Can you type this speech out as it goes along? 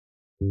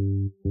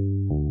Salut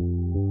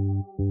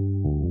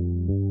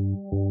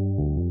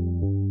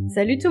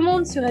tout le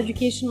monde sur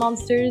Education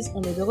Monsters,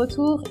 on est de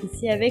retour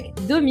ici avec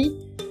Domi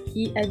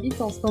qui habite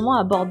en ce moment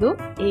à Bordeaux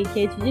et qui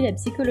a étudié la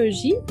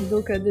psychologie.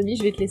 Donc Domi,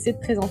 je vais te laisser te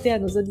présenter à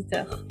nos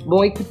auditeurs.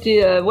 Bon,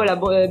 écoutez,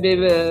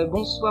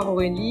 bonsoir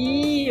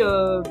Aurélie,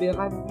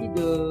 ravi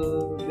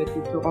de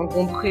te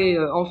rencontrer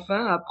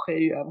enfin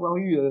après avoir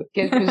eu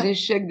quelques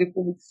échecs de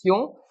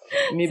connexion.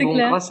 Mais C'est bon,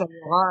 clair. grâce à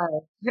Laura,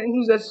 elle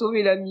nous a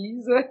sauvé la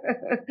mise.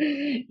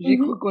 J'ai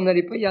cru qu'on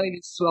n'allait pas y arriver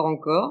ce soir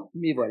encore,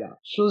 mais voilà,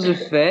 chose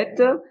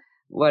faite.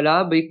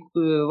 Voilà,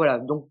 voilà.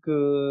 Donc,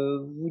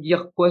 vous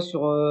dire quoi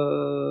sur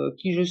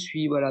qui je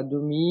suis. Voilà,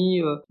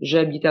 Domi.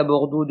 J'habite à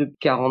Bordeaux depuis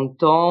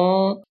 40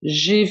 ans.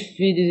 J'ai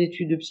fait des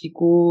études de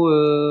psycho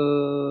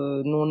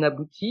non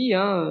abouties.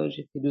 Hein.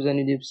 J'ai fait 2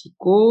 années de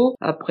psycho.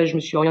 Après, je me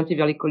suis orientée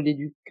vers l'école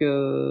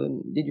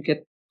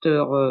d'éducateur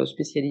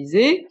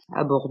spécialisé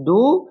à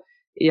Bordeaux.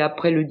 Et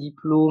après le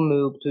diplôme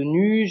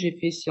obtenu, j'ai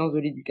fait sciences de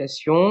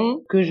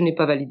l'éducation que je n'ai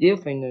pas validé,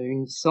 enfin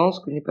une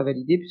licence que je n'ai pas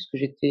validée puisque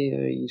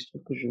il se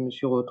trouve que je me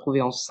suis retrouvée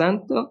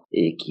enceinte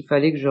et qu'il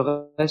fallait que je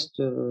reste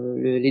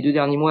les 2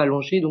 derniers mois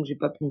allongés, donc j'ai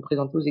pas pu me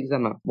présenter aux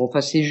examens. Bon, enfin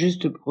c'est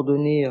juste pour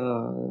donner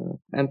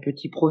un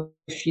petit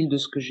profil de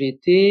ce que j'ai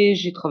été.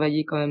 J'ai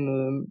travaillé quand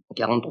même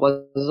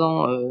 43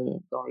 ans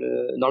dans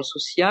le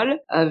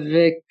social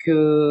avec une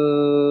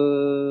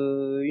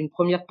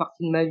première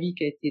partie de ma vie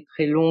qui a été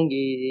très longue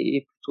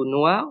et plutôt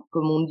noire.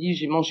 Comme on dit,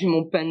 j'ai mangé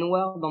mon pain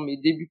noir dans mes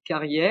débuts de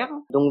carrière.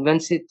 Donc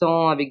 27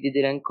 ans avec des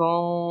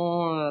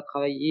délinquants, à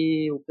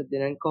travailler auprès de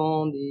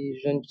délinquants, des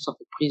jeunes qui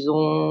sortaient de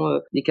prison,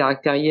 des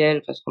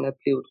caractériels, enfin ce qu'on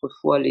appelait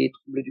autrefois les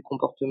troubles du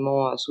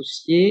comportement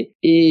associés.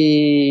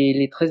 Et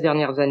les 13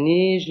 dernières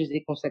années, je les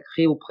ai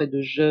consacrées auprès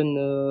de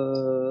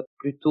jeunes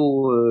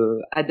plutôt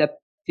adaptés,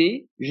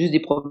 juste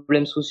des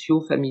problèmes sociaux,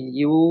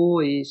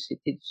 familiaux, et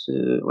c'était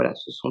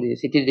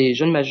des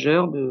jeunes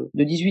majeurs de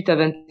 18 à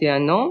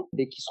 21 ans,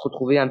 et qui se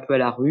retrouvaient un peu à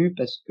la rue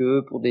parce que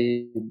pour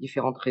des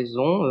différentes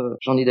raisons,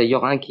 j'en ai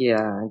d'ailleurs un qui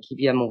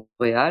vit à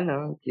Montréal,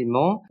 hein,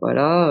 Clément,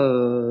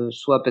 voilà,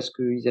 soit parce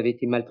qu'ils avaient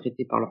été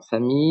maltraités par leur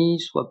famille,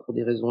 soit pour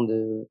des raisons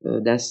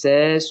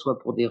d'inceste, soit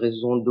pour des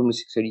raisons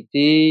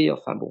d'homosexualité,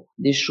 enfin bon,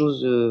 des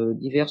choses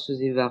diverses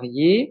et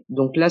variées.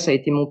 Donc là, ça a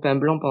été mon pain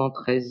blanc pendant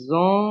 13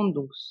 ans,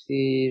 donc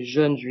ces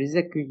jeunes, je les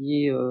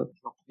accueillais, je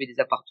leur trouvais des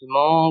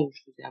appartements où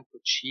je faisais un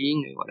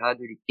coaching,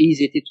 et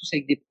ils étaient tous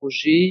avec des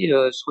projets,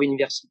 soit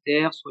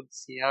universitaires, soit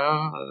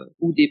lycéens,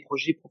 ou des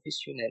projets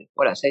professionnels.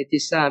 Voilà, ça a été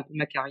ça un peu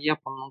ma carrière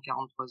pendant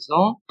 43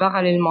 ans.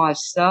 Parallèlement à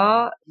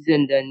ça,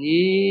 dizaine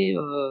d'années,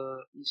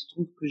 il se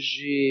trouve que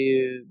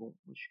je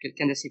suis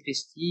quelqu'un d'assez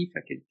festif,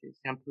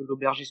 c'est un peu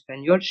l'auberge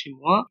espagnole chez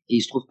moi, et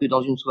il se trouve que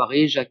dans une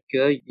soirée,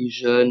 j'accueille des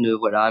jeunes,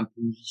 un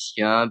peu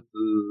musiciens, un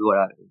peu,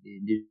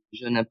 des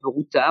jeunes un peu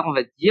routards, on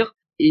va dire.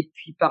 Et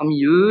puis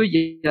parmi eux,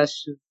 il y a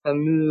ce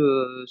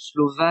fameux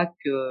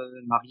Slovaque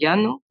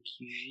Marian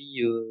qui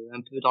vit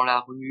un peu dans la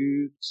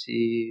rue,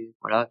 qui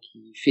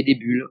fait des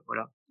bulles,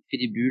 fait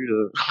des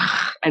bulles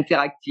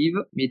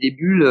interactives, mais des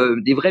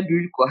bulles, des vraies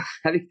bulles quoi,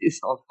 avec des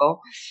enfants.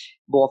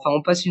 Bon, enfin,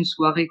 on passe une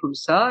soirée comme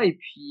ça, et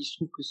puis il se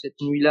trouve que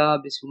cette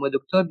nuit-là, c'est au mois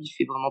d'octobre, il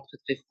fait vraiment très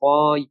très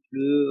froid, il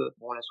pleut.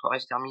 Bon, la soirée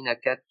se termine à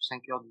 4 ou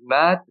 5 heures du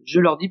mat. Je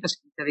leur dis, parce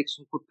qu'il était avec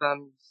son copain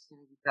musicien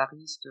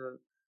guitariste,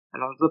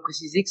 alors je dois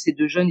préciser que ces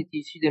 2 jeunes étaient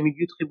issus d'un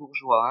milieu très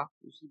bourgeois, hein,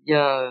 aussi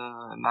bien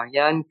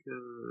Marianne que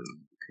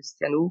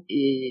Cristiano,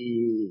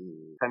 et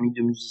famille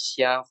de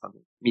musiciens, enfin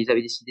bon. Mais ils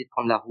avaient décidé de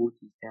prendre la route,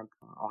 ils étaient un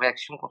peu en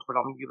réaction contre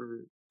leur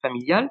milieu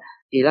familial.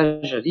 Et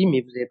là, je dis,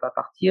 mais vous n'allez pas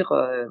partir,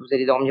 vous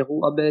allez dormir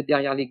où? Ah ben,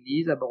 derrière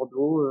l'église, à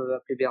Bordeaux, à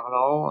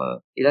Pléberlan.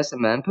 Et là, ça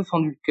m'a un peu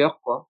fendu le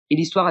cœur, quoi. Et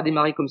l'histoire a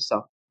démarré comme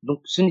ça.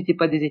 Donc, ce n'étaient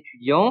pas des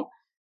étudiants,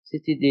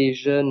 c'était des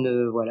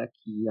jeunes,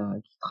 qui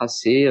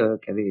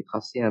avaient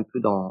tracé un peu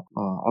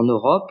en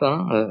Europe,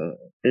 hein,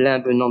 l'un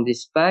venant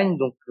d'Espagne,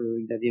 donc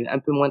il avait un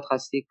peu moins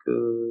tracé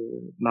que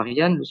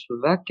Marianne, le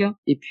Slovaque.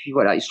 Et puis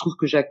voilà, il se trouve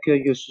que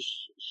j'accueille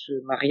ce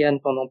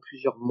Marianne pendant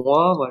plusieurs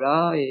mois,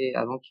 voilà, et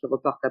avant qu'il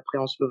reparte après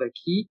en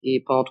Slovaquie.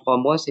 Et pendant 3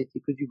 mois, ça a été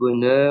que du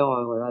bonheur.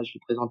 Je l'ai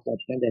présenté à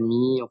plein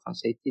d'amis. Enfin,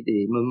 ça a été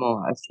des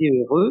moments assez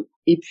heureux.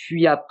 Et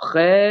puis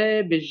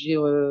après, j'ai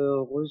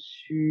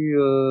reçu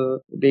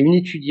une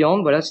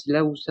étudiante. Voilà, c'est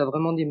là où ça a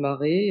vraiment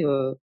démarré.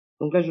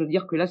 Donc là, je veux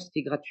dire que là,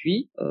 c'était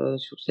gratuit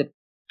sur cette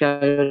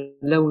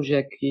période-là où j'ai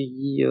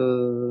accueilli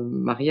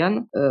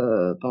Marianne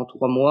pendant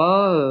 3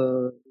 mois.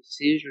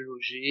 Je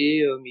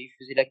logeais, mais il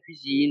faisait la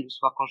cuisine le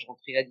soir quand je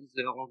rentrais à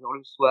 10h, 11h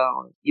le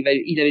soir. Il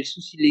avait le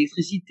souci de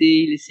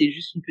l'électricité, il laissait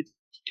juste une petite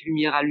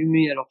lumière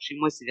allumée alors que chez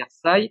moi c'est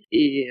Versailles.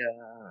 Et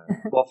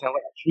voilà,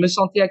 je me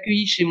sentais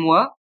accueillie chez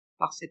moi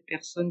par cette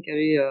personne qui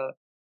avait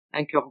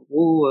un cœur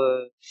gros,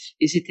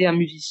 et c'était un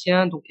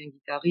musicien, donc un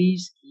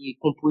guitariste qui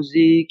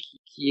composait,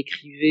 qui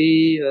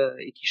écrivait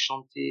et qui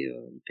chantait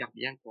hyper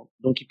bien, quoi.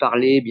 Donc il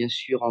parlait bien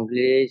sûr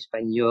anglais,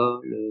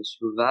 espagnol,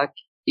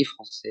 slovaque et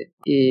français.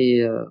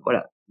 Et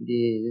voilà.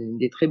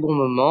 des très bons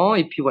moments.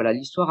 Et puis voilà,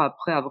 l'histoire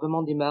après a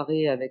vraiment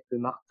démarré avec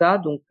Martha,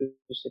 donc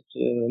cette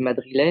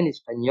madrilène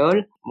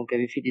espagnole, donc elle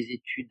avait fait des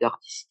études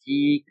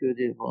artistiques,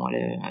 bon,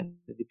 elle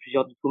avait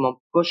plusieurs diplômes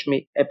en poche,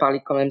 mais elle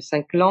parlait quand même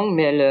 5 langues,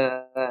 mais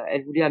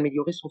elle voulait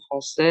améliorer son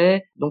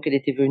français, donc elle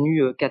était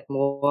venue 4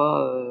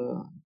 mois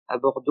à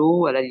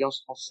Bordeaux, à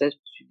l'Alliance française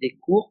pour suivre des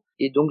cours,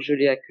 et donc je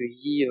l'ai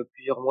accueillie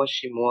plusieurs mois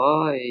chez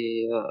moi,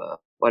 et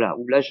voilà,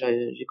 où là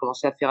j'ai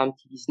commencé à faire un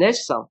petit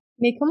business.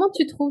 Mais comment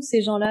tu trouves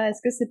ces gens-là?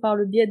 Est-ce que c'est par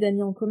le biais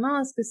d'amis en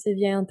commun? Est-ce que c'est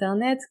via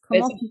Internet? Ben,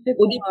 Comment tu fais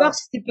au pour... départ,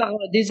 c'était par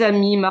des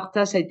amis.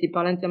 Martha, ça a été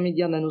par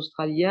l'intermédiaire d'un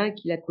Australien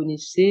qui la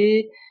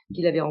connaissait,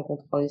 qu'il avait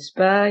rencontré en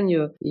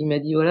Espagne. Et il m'a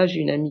dit, voilà, j'ai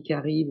une amie qui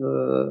arrive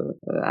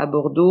à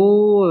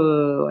Bordeaux.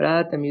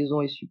 Voilà, ta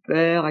maison est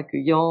super,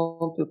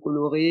 accueillante,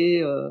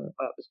 colorée.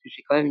 Voilà, parce que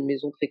j'ai quand même une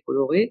maison très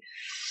colorée,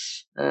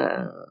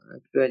 un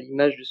peu à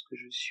l'image de ce que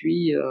je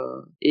suis.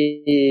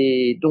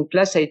 Et donc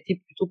là, ça a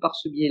été plutôt par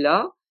ce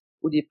biais-là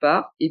au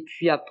départ, et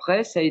puis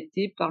après ça a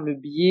été par le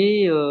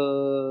biais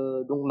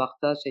donc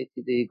Martha, ça a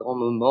été des grands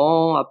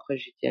moments. Après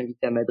j'ai été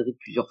invitée à Madrid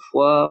plusieurs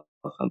fois,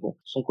 enfin bon,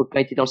 son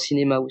copain était dans le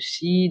cinéma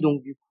aussi,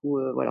 donc du coup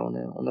voilà,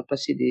 on a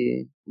passé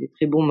des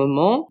très bons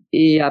moments.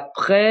 Et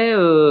après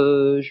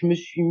je me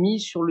suis mis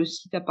sur le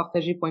site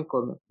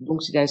apartager.com,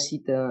 donc c'est un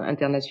site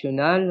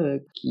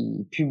international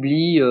qui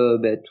publie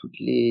toutes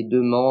les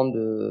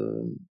demandes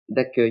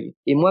d'accueil.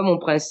 Et moi, mon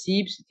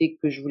principe, c'était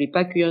que je voulais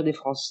pas accueillir des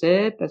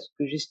Français parce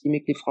que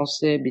j'estimais que les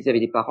Français, ils avaient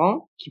des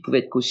parents qui pouvaient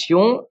être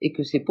caution, et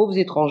que ces pauvres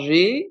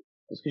étrangers,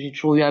 parce que j'ai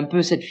toujours eu un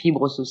peu cette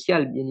fibre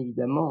sociale, bien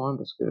évidemment, hein,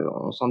 parce que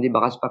on s'en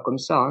débarrasse pas comme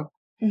ça, hein.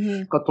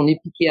 Mhm. Quand on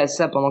est piqué à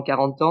ça pendant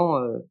 40 ans,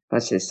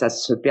 ça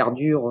se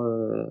perdure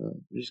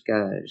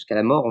jusqu'à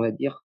la mort, on va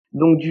dire.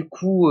 Donc du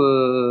coup,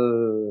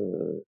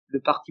 le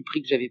parti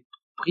pris que j'avais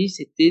pris,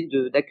 c'était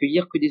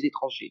d'accueillir que des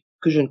étrangers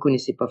que je ne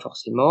connaissais pas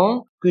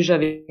forcément, que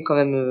j'avais quand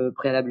même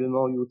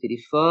préalablement eu au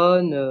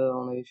téléphone.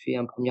 On avait fait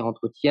un premier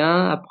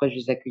entretien. Après, je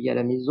les accueillis à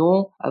la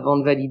maison avant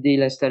de valider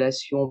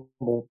l'installation.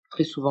 Bon,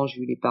 très souvent,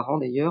 j'ai eu les parents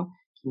d'ailleurs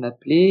qui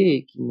m'appelaient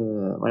et qui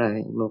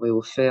ils m'auraient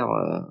offert,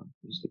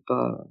 je sais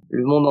pas,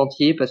 le monde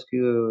entier, parce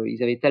que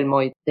ils avaient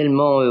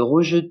tellement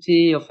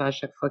rejeté, enfin à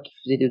chaque fois qu'ils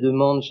faisaient des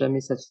demandes, jamais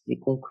ça s'était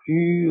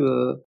conclu,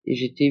 et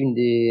j'étais une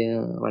des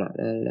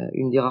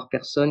rares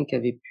personnes qui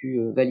avait pu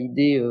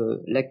valider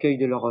l'accueil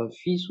de leur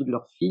fils ou de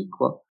leur fille,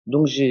 quoi.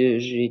 Donc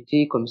j'ai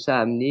été comme ça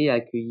amené à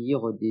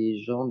accueillir des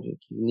gens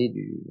qui venaient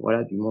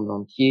du monde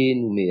entier,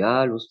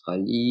 Nouméa,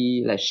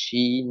 l'Australie, la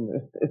Chine,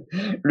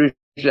 le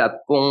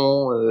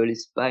Japon,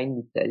 l'Espagne,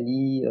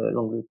 l'Italie,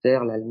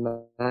 l'Angleterre,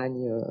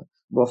 l'Allemagne,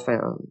 bon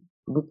enfin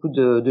beaucoup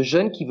de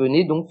jeunes qui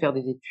venaient donc faire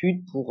des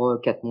études pour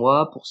 4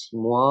 mois, pour 6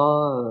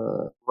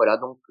 mois, voilà.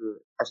 Donc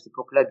à cette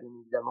époque-là, bien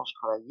évidemment, je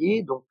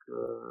travaillais. Donc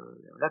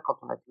là, quand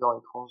on accueille en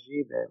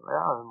étranger, ben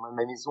voilà, moi,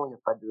 ma maison, il y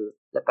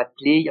a pas de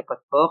clé, il y a pas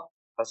de porte.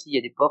 Enfin, si, il y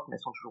a des portes, mais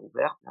elles sont toujours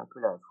ouvertes. C'est un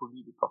peu la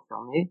folie des portes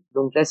fermées.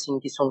 Donc là, c'est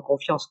une question de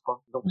confiance,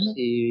 quoi. Donc Mhm.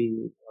 c'est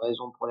la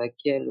raison pour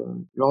laquelle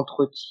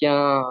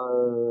l'entretien,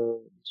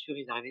 bien sûr,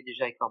 ils arrivaient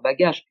déjà avec leur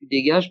bagage. Tu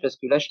dégages parce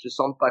que là, je te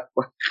sens pas,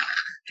 quoi.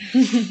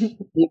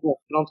 Mais bon,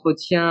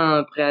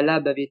 l'entretien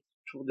préalable avait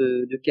toujours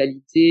de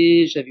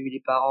qualité. J'avais eu les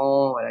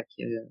parents, voilà,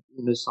 qui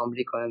me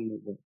semblaient quand même,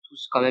 bon,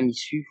 tous quand même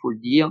issus, faut le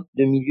dire,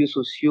 de milieux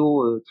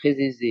sociaux très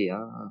aisés,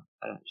 hein.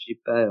 Voilà, j'ai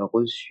pas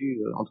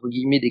reçu entre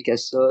guillemets des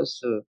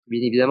cassos,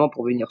 bien évidemment,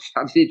 pour venir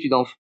faire des études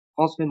en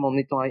France, même en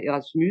étant à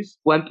Erasmus,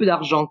 ou un peu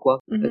d'argent, quoi,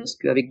 Mhm. parce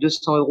qu'avec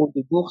 200 euros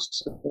de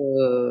bourse,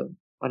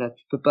 voilà,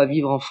 tu peux pas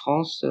vivre en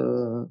France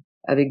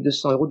avec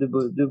 200 euros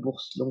de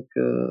bourse. Donc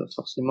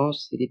forcément,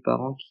 c'est les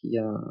parents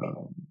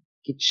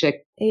qui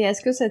checkent. Et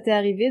est-ce que ça t'est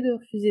arrivé de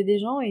refuser des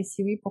gens? Et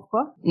si oui,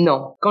 pourquoi?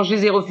 Non, quand je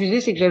les ai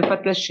refusés, c'est que j'avais pas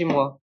de place chez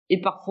moi. Et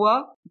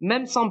parfois,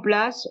 même sans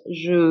place,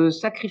 je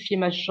sacrifiais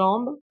ma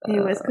chambre Et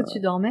où est-ce que tu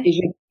dormais? et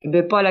je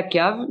vais pas à la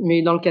cave,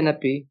 mais dans le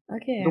canapé.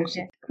 Ok, Donc ok.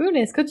 Cool.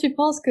 Est-ce que tu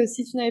penses que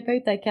si tu n'avais pas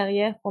eu ta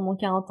carrière pendant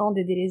 40 ans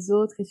d'aider les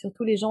autres et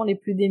surtout les gens les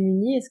plus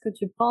démunis, est-ce que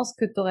tu penses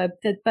que t'aurais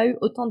peut-être pas eu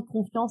autant de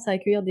confiance à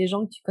accueillir des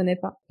gens que tu connais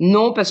pas?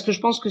 non, parce que je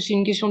pense que c'est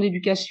une question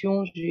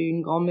d'éducation. J'ai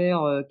une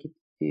grand-mère qui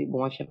était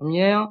bon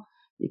infirmière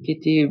et qui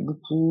était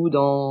beaucoup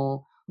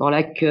dans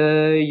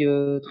l'accueil,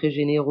 très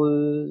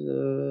généreuse.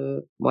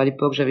 Bon, à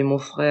l'époque, j'avais mon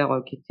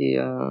frère qui était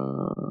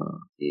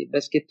des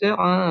basketteurs,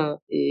 hein,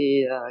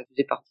 et qui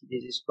faisait partie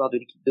des espoirs de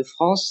l'équipe de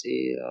France,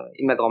 et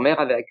ma grand-mère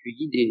avait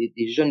accueilli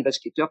des jeunes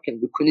basketteurs qu'elle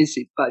ne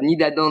connaissait pas, ni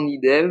d'Adam ni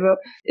d'Ève,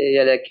 et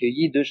elle a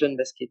accueilli 2 jeunes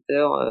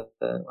basketteurs,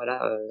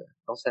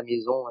 dans sa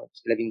maison,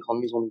 parce qu'elle avait une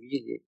grande maison de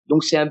ville.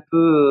 Donc c'est un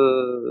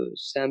peu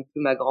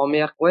ma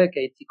grand-mère, ouais, qui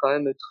a été quand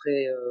même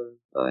très,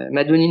 ouais,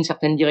 m'a donné une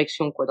certaine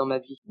direction, quoi, dans ma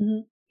vie.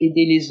 Mhm.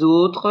 Aider les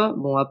autres.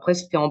 Bon, après,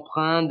 c'était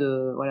empreint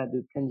de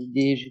plein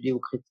d'idées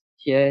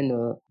judéo-chrétiennes.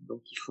 Donc,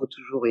 il faut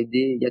toujours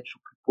aider. Il y a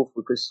toujours plus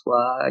pauvre que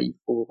soi. Il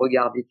faut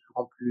regarder toujours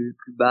en plus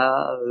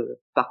bas.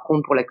 Par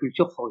contre, pour la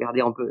culture, faut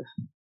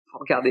faut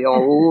regarder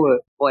en haut.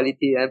 Bon, elle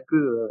était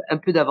un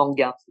peu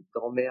d'avant-garde, cette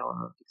grand-mère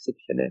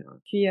exceptionnelle.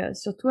 Puis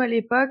surtout à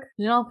l'époque,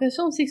 j'ai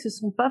l'impression aussi que ce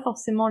sont pas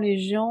forcément les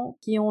gens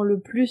qui ont le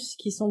plus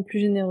qui sont plus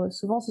généreux.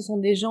 Souvent, ce sont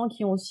des gens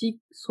qui ont aussi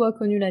soit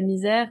connu la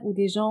misère ou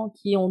des gens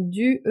qui ont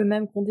dû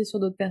eux-mêmes compter sur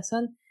d'autres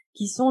personnes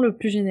qui sont le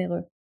plus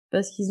généreux.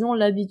 Parce qu'ils ont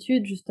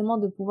l'habitude justement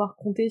de pouvoir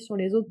compter sur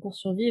les autres pour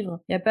survivre.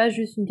 Il n'y a pas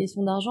juste une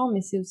question d'argent,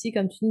 mais c'est aussi,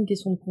 comme tu dis, une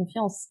question de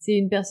confiance. C'est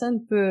une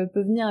personne peut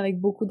venir avec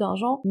beaucoup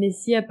d'argent, mais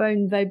s'il n'y a pas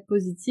une vibe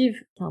positive,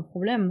 c'est un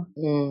problème.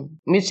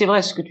 Mais c'est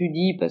vrai ce que tu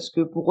dis, parce que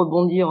pour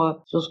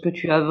rebondir sur ce que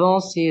tu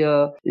avances, c'est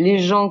les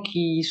gens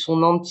qui sont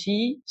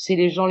nantis, c'est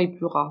les gens les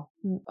plus rats.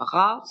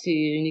 Rat, c'est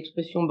une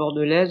expression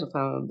bordelaise.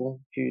 Enfin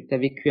bon, tu as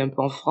vécu un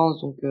peu en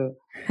France, donc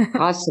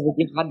rat, ça veut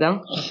dire radin.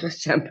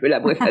 C'est un peu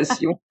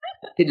l'abréviation.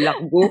 C'est de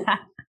l'argot.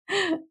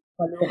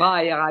 Enfin, le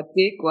rat est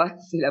raté, quoi.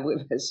 C'est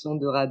l'abréviation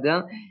de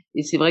radin.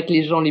 Et c'est vrai que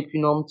les gens les plus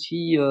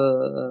nantis,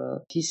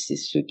 c'est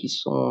ceux qui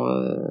sont,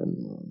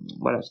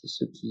 voilà, c'est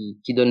ceux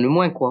qui donnent le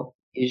moins, quoi.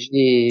 Et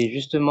j'ai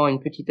justement une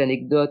petite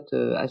anecdote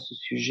à ce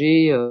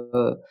sujet.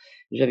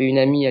 J'avais une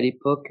amie à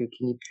l'époque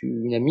qui n'est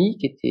plus une amie,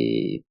 qui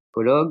était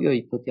psychologue,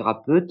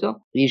 hypnothérapeute,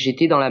 et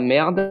j'étais dans la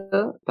merde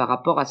par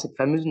rapport à cette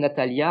fameuse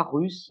Natalia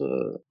russe,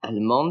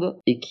 allemande,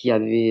 et qui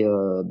arrivait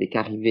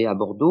à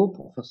Bordeaux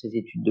pour faire ses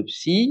études de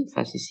psy,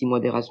 enfin ses 6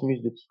 mois d'Erasmus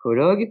de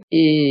psychologue,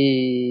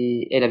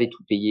 et elle avait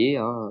tout payé,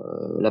 hein,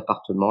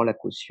 l'appartement, la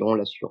caution,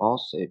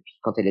 l'assurance, et puis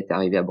quand elle était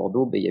arrivée à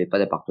Bordeaux, il y avait pas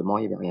d'appartement,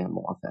 il y avait rien.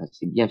 Bon, enfin,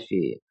 c'est bien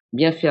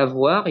fait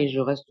avoir, et je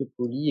reste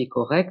poli et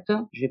correct.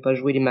 Je vais pas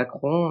jouer les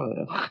Macron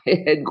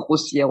et être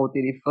grossière au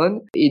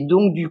téléphone. Et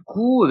donc du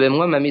coup,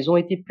 moi ma maison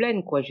était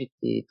pleine, quoi.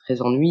 J'étais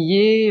très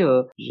ennuyée.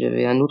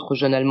 J'avais un autre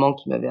jeune Allemand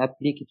qui m'avait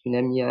appelé, qui est une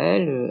amie à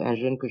elle, un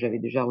jeune que j'avais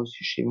déjà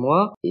reçu chez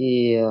moi,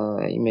 et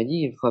il m'a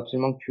dit il faut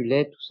absolument que tu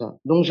l'aides, tout ça.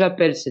 Donc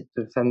j'appelle cette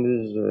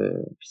fameuse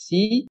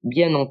psy,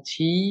 bien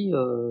nantie,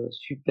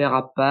 super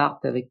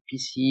appart avec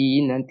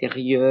piscine,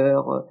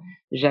 intérieur,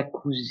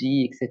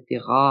 jacuzzi,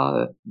 etc.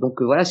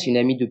 Donc voilà, c'est une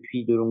amie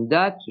depuis de longue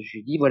date. Je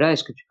lui dis voilà,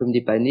 est-ce que tu peux me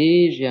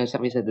dépanner? J'ai un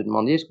service à te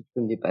demander, est-ce que tu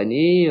peux me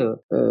dépanner?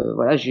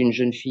 Voilà, j'ai une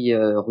jeune fille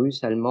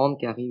russe, allemande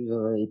qui arrive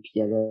et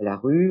puis elle est à la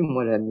rue.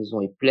 Moi, la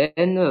maison est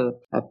pleine.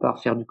 À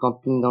part faire du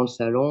camping dans le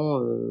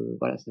salon,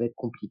 voilà, ça va être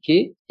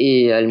compliqué.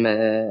 Et elle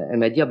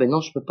m'a dit ah ben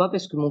non, je peux pas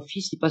parce que mon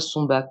fils il passe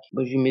son bac.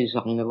 Bah, je lui dis mais ça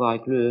n'a rien à voir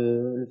avec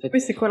le fait.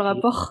 Oui, c'est quoi le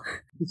rapport?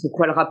 C'est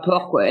quoi le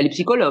rapport, quoi? Elle est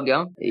psychologue,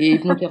 hein, et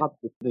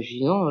hypnothérapeute. Ben, je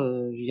dis non,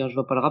 je veux dire, je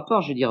vois pas le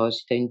rapport. Je veux dire,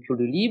 si t'as une piole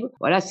de libre,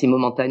 voilà, c'est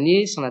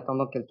momentané, c'est en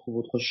attendant qu'elle trouve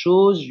autre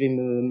chose. Je vais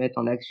me mettre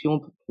en action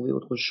pour trouver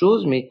autre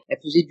chose. Mais elle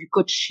faisait du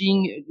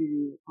coaching,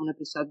 on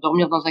appelle ça,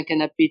 dormir dans un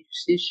canapé, tu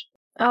sais.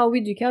 Ah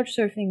oui, du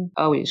couchsurfing.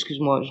 Ah oui,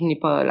 excuse-moi, je n'ai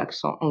pas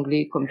l'accent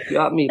anglais comme tu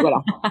as, mais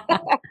voilà.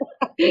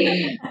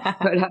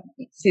 Voilà,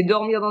 c'est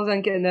dormir dans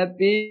un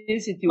canapé,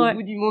 c'était au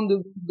bout du monde de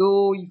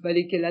Bordeaux, il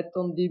fallait qu'elle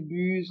attende des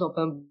bus,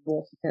 enfin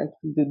bon, c'était un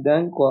truc de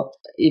dingue, quoi.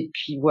 Et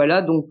puis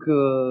voilà, donc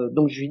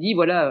je lui dis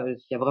voilà,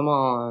 s'il y a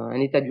vraiment un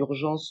état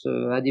d'urgence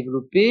à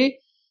développer,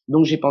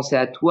 donc j'ai pensé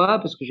à toi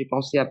parce que j'ai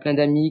pensé à plein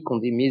d'amis qui ont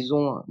des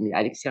maisons mais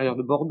à l'extérieur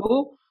de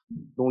Bordeaux,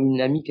 dont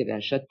une amie qui avait un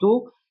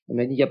château. Elle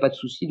m'a dit il y a pas de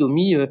souci,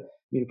 Domi.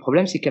 Mais le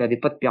problème, c'est qu'elle avait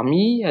pas de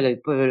permis, il y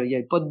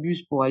avait pas de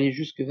bus pour aller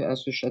jusqu'à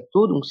ce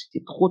château, donc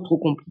c'était trop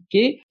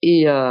compliqué.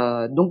 Et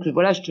donc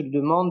voilà, je te le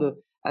demande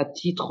à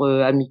titre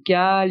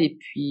amical, et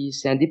puis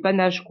c'est un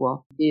dépannage,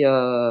 quoi. Et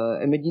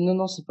elle me dit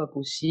non, c'est pas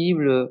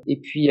possible. Et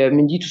puis elle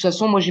me dit de toute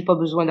façon, moi j'ai pas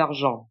besoin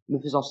d'argent, me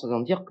faisant ça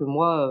dire que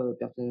moi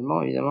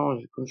personnellement, évidemment,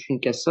 comme je suis une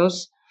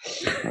cassos,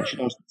 je suis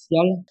dans le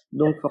social,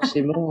 donc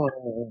forcément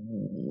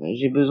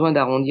j'ai besoin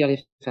d'arrondir les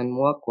fins de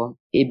mois, quoi.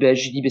 Et ben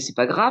je lui dis ben c'est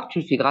pas grave, tu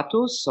le fais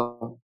gratos.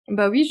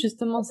 Bah oui,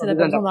 justement, c'est Pas elle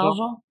a pas besoin besoin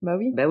d'argent. d'argent. Bah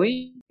oui. Ben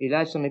oui. Et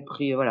là, elle s'en est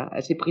pris, voilà,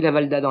 elle s'est pris la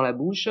valda dans la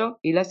bouche.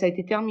 Et là, ça a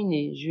été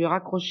terminé. Je lui ai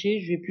raccroché,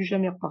 je lui ai plus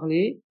jamais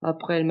reparlé.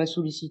 Après, elle m'a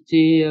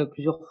sollicité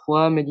plusieurs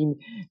fois, elle m'a dit,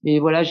 mais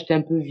voilà, j'étais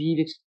un peu vive,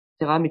 etc.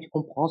 Mais tu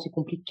comprends, c'est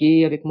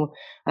compliqué avec moi,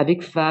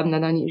 avec femme,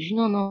 nanani. Je dis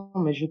non,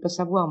 mais je veux pas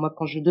savoir. Moi,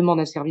 quand je demande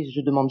un service,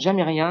 je demande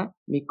jamais rien.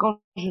 Mais quand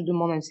je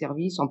demande un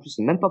service, en plus,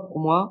 c'est même pas pour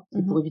moi,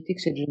 c'est pour éviter que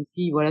cette jeune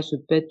fille, voilà, se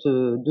pète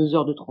 2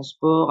 heures de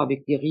transport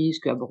avec des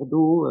risques à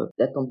Bordeaux,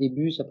 d'attendre des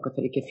bus. Après, il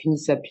fallait qu'elle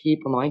finisse à pied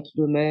pendant 1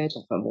 kilomètre.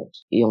 Enfin bon.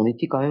 Et on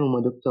était quand même au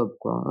mois d'octobre,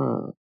 quoi,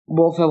 hein.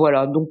 Bon, enfin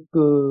voilà. Donc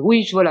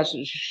oui, voilà,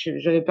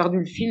 j'avais perdu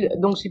le fil.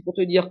 Donc c'est pour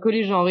te dire que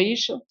les gens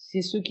riches,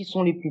 c'est ceux qui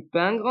sont les plus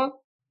pingres.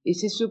 Et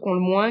c'est ceux qui ont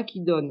le moins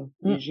qui donnent.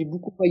 Et j'ai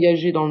beaucoup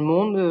voyagé dans le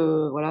monde,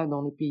 voilà,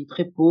 dans des pays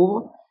très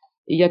pauvres.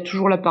 Et il y a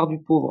toujours la part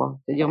du pauvre.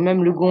 C'est-à-dire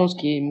même le gonze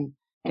qui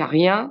a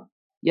rien,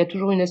 il y a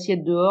toujours une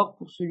assiette dehors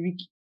pour celui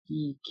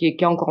qui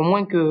a encore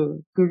moins que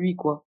lui,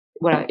 quoi.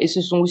 Voilà. Et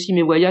ce sont aussi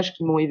mes voyages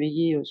qui m'ont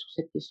éveillé sur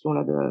cette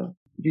question-là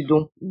du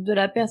don. De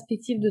la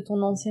perspective de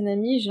ton ancienne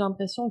amie, j'ai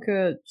l'impression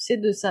que, tu sais,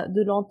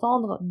 de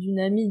l'entendre d'une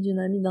amie,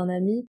 d'un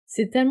ami,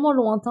 c'est tellement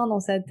lointain dans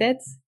sa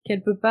tête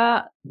qu'elle peut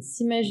pas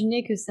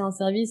s'imaginer que c'est un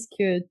service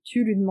que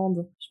tu lui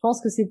demandes. Je pense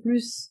que c'est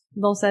plus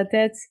dans sa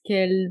tête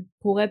qu'elle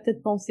pourrait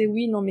peut-être penser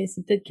oui, non mais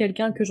c'est peut-être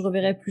quelqu'un que je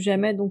reverrai plus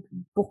jamais, donc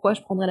pourquoi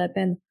je prendrais la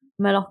peine?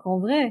 Mais alors qu'en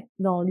vrai,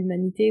 dans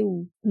l'humanité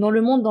ou dans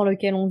le monde dans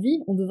lequel on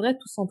vit, on devrait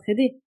tous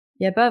s'entraider.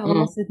 Il y a pas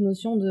vraiment Mmh. cette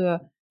notion de,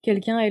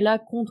 quelqu'un est là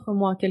contre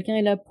moi, quelqu'un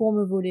est là pour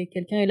me voler,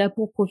 quelqu'un est là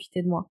pour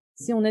profiter de moi.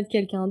 Si on aide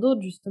quelqu'un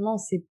d'autre, justement,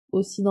 c'est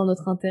aussi dans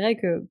notre intérêt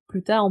que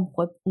plus tard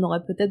on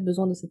aurait peut-être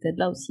besoin de cette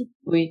aide-là aussi.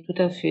 Oui,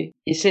 tout à fait.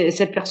 Et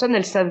cette personne,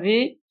 elle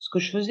savait ce que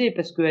je faisais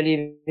parce qu'elle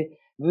est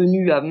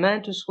venue à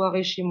maintes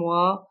soirées chez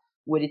moi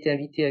où elle était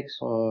invitée avec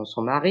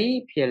son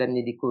mari, puis elle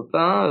amenait des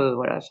copains,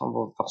 voilà,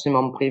 sans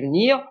forcément me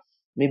prévenir.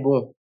 Mais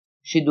bon,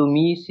 chez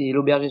Domi, c'est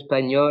l'auberge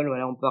espagnole,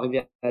 voilà, on peut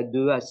arriver à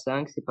 2, à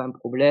 5, c'est pas un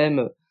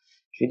problème.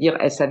 Je veux dire,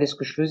 elle savait ce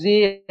que je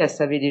faisais, elle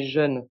savait les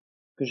jeunes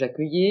que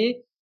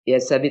j'accueillais, et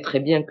elle savait très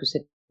bien que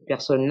cette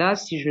personne-là,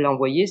 si je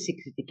l'envoyais, c'est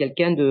que c'était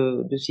quelqu'un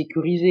de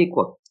sécurisé,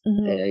 quoi. Elle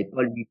Mmh. allait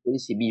pas lui voler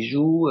ses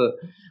bijoux,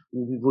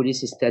 ou lui voler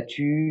ses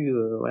statues,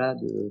 voilà,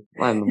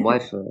 ouais, mais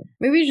bref.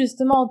 Mais oui,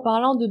 justement, en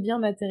parlant de biens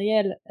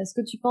matériels, est-ce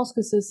que tu penses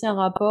que c'est aussi un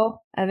rapport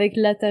avec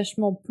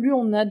l'attachement? Plus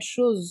on a de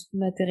choses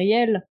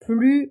matérielles,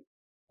 plus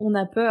on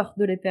a peur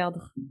de les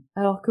perdre.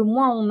 Alors que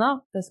moins on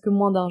a, parce que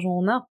moins d'argent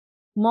on a,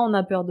 moins on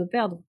a peur de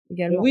perdre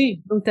également.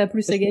 Oui, Donc t'as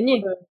plus à parce que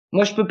gagner.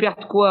 moi, je peux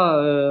perdre quoi?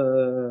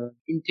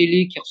 Une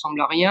télé qui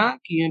ressemble à rien,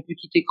 qui est un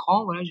petit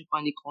écran, voilà, j'ai pas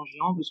un écran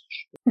géant parce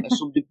que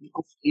sauf depuis le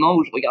confinement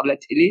où je regarde la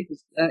télé,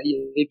 parce que là, il y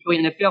avait plus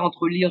rien à faire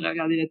entre lire et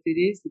regarder la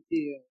télé,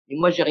 c'était, et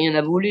moi, j'ai rien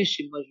à voler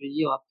chez moi, je veux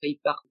dire, après, ils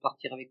partent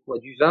partir avec quoi?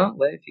 Du vin,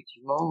 ouais,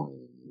 effectivement,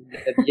 de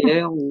la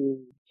bière, ou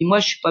puis moi,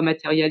 je suis pas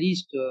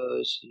matérialiste,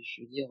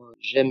 je veux dire,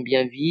 j'aime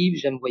bien vivre,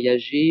 j'aime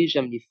voyager,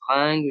 j'aime les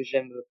fringues,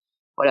 j'aime,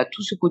 voilà,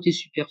 tout ce côté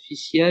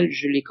superficiel,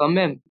 je l'ai quand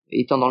même.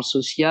 Étant dans le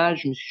social,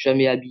 je me suis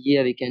jamais habillée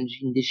avec un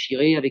jean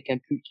déchiré, avec un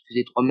pull qui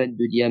faisait 3 mètres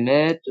de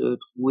diamètre,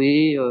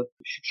 troué.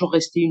 Je suis toujours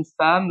restée une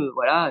femme,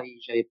 voilà, et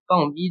j'avais pas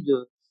envie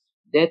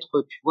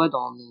d'être, tu vois,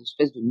 dans une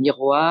espèce de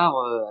miroir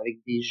avec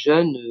des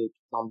jeunes qui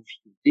étaient en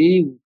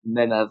difficulté, ou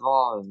même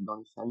avant dans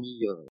les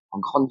familles en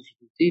grande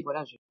difficulté.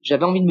 Voilà,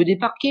 j'avais envie de me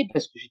déparquer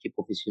parce que j'étais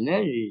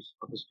professionnelle, et c'est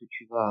pas parce que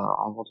tu vas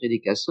rencontrer des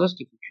cassos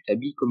qu'il faut que tu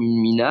t'habilles comme une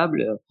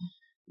minable,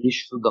 les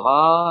cheveux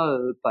gras,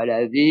 pas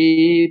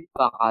lavés,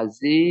 pas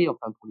rasés,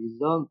 enfin pour les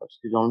hommes, parce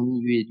que dans le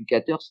milieu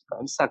éducateur, c'est quand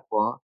même ça,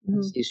 quoi, hein.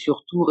 Mmh. C'est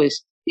surtout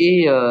rester,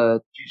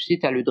 tu sais,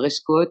 tu as le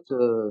dress code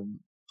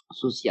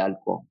social,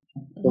 quoi.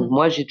 Donc Mmh.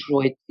 moi, j'ai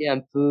toujours été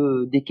un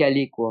peu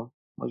décalée, quoi.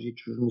 Moi, je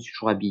me suis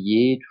toujours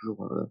habillée,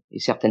 toujours, et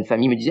certaines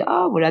familles me disaient: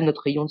 «Ah voilà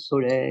notre rayon de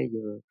soleil».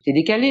 J'étais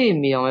décalée,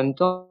 mais en même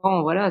temps,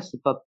 voilà,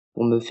 c'est pas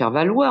pour me faire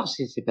valoir,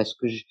 c'est parce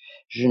que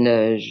je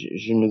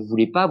ne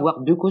voulais pas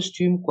avoir 2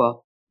 costumes,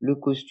 quoi. Le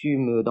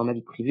costume, dans ma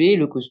vie privée,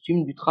 le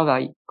costume du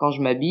travail. Quand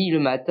je m'habille le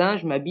matin,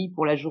 je m'habille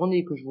pour la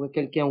journée, que je vois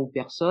quelqu'un ou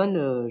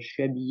personne, je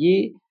suis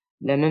habillée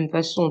de la même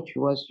façon, tu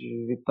vois?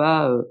 Je vais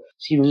pas,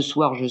 si le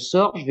soir je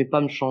sors, je vais pas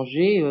me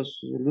changer,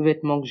 le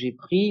vêtement que j'ai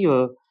pris,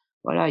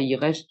 voilà, il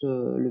reste,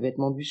 le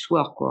vêtement du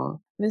soir, quoi, hein.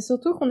 Mais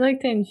surtout qu'on dirait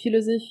que tu une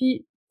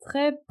philosophie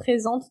très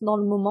présente dans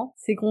le moment.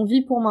 C'est qu'on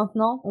vit pour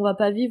maintenant, on va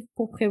pas vivre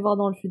pour prévoir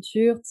dans le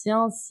futur.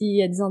 Tiens, s'il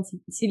y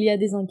a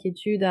des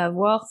inquiétudes à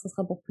avoir, ça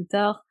sera pour plus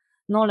tard.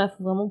 Non, là,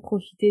 faut vraiment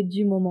profiter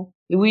du moment.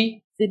 Et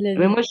oui, C'est de la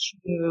mais vie.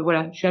 moi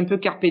voilà, je suis un peu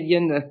carpe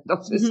diem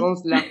dans ce Mmh.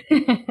 sens-là.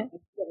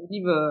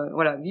 Vivre,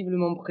 voilà, vivre le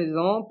moment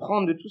présent,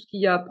 prendre de tout ce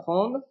qu'il y a à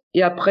prendre,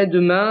 et après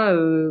demain,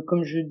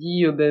 comme je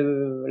dis,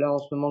 là en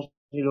ce moment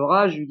j'ai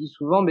Laura, je lui dis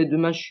souvent: «Mais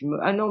demain je suis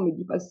ah non, me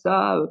dis pas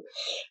ça,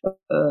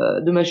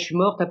 demain je suis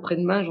morte,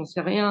 après-demain j'en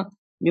sais rien».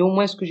 Mais au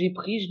moins ce que j'ai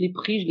pris, je l'ai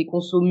pris, je l'ai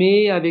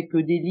consommé avec,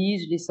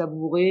 délice, je l'ai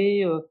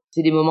savouré,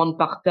 c'est des moments de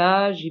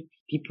partage, et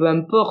puis peu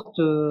importe,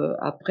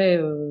 après,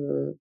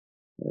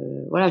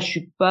 voilà, je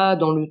suis pas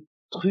dans le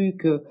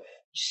truc,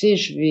 tu sais,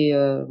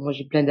 moi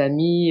j'ai plein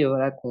d'amis,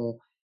 voilà, qui ont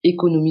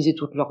économisé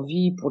toute leur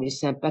vie pour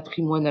laisser un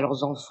patrimoine à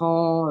leurs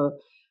enfants,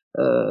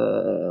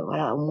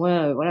 voilà, au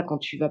moins, voilà, quand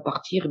tu vas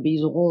partir, beh,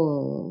 ils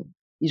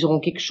auront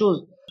quelque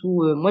chose.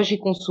 Tout, moi j'ai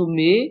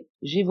consommé,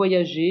 j'ai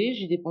voyagé,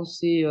 j'ai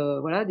dépensé,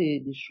 voilà,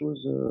 des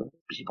choses,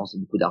 j'ai dépensé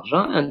beaucoup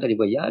d'argent, hein, dans les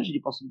voyages, j'ai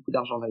dépensé beaucoup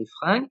d'argent dans les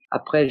fringues.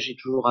 Après j'ai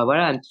toujours,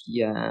 voilà, un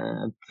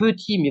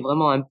petit, mais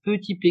vraiment un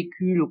petit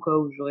pécule au cas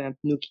où j'aurais un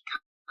pneu qui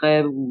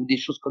crève ou des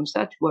choses comme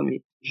ça, tu vois?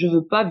 Mais je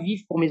veux pas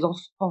vivre pour mes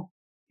enfants.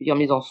 Je veux dire,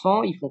 mes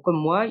enfants, ils font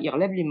comme moi, ils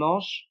relèvent les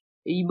manches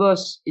et ils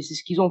bossent, et c'est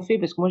ce qu'ils ont fait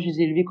parce que moi je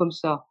les ai élevés comme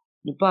ça.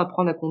 Ne pas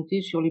apprendre à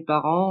compter sur les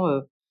parents,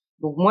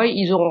 donc moi,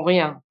 ils auront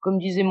rien. Comme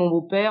disait mon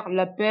beau-père: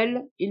 «La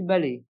pelle et le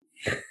balai».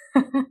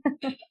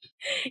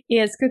 Et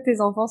est-ce que tes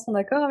enfants sont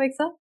d'accord avec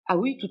ça? Ah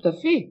oui, tout à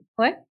fait,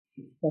 Ouais?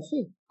 tout à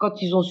fait.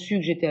 Quand ils ont su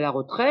que j'étais à la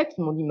retraite,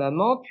 ils m'ont dit: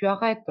 «Maman, tu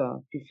arrêtes,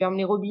 tu fermes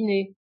les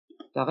robinets.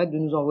 Tu arrêtes de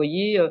nous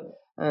envoyer,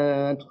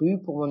 un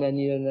truc pour mon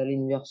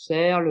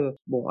anniversaire, le».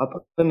 Bon,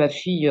 après ma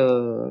fille,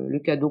 le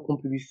cadeau qu'on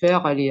peut lui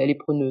faire, elle est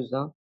preneuse,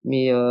 hein.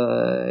 Mais,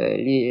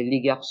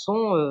 les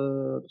garçons,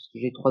 parce que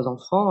j'ai 3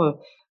 enfants,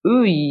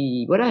 eux,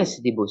 ils voilà,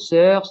 c'est des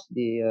bosseurs, c'est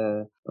des,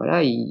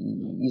 voilà,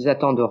 ils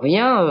attendent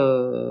rien,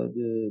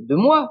 de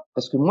moi.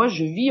 Parce que moi,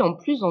 je vis en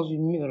plus dans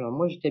alors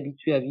moi, j'étais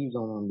habituée à vivre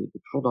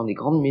toujours dans des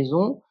grandes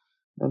maisons,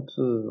 un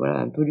peu, voilà,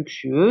 un peu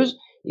luxueuses.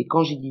 Et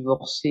quand j'ai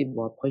divorcé,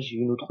 bon après j'ai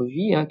eu une autre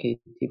vie qui a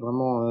été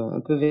vraiment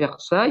un peu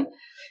Versailles.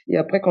 Et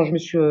après quand je me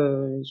suis,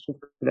 il se trouve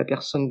que la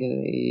personne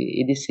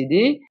est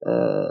décédée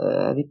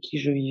avec qui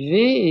je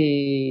vivais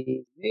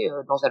et vivait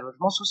dans un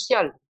logement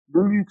social de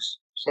luxe,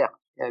 certes.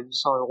 À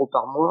 800 €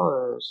 par mois,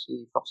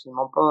 c'est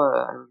forcément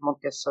pas un logement de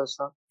casse-sauce.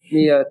 Hein.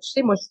 Mais tu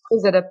sais, moi je suis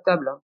très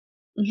adaptable. Hein.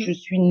 Je Mhm.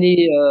 suis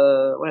née,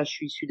 voilà, je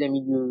suis issu d'un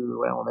milieu,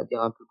 voilà, on va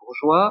dire un peu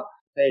bourgeois.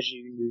 Après, j'ai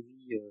eu une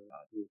vie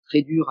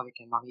très dure avec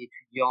un mari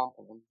étudiant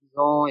pendant 10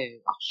 ans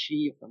et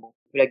archi, enfin bon,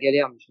 un peu la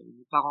galère, mais j'avais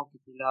mes parents qui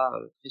étaient là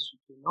très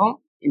soutenants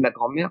et ma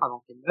grand-mère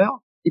avant qu'elle meure.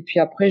 Et puis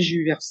après, j'ai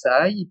eu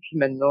Versailles et puis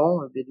maintenant,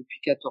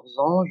 depuis 14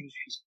 ans, je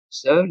suis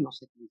seule dans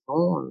cette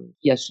maison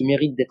qui a ce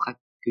mérite d'être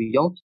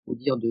accueillante, au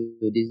dire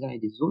des uns et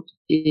des autres.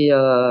 Et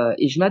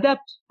je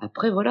m'adapte.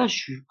 Après, voilà, je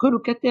suis que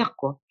locataire,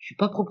 quoi. Je suis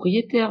pas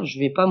propriétaire. Je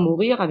vais pas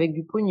mourir avec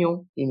du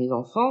pognon. Et mes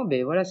enfants,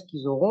 ben voilà, ce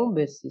qu'ils auront,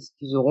 ben c'est ce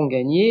qu'ils auront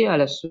gagné à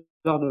la sueur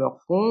de leur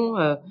front,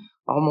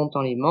 en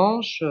remontant les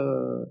manches.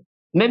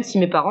 Même si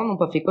mes parents n'ont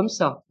pas fait comme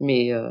ça.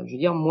 Mais je veux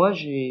dire, moi,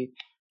 j'ai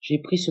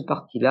pris ce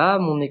parti-là.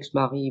 Mon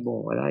ex-mari,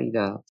 bon, voilà, il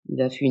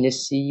a fait une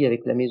SCI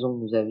avec la maison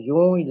que nous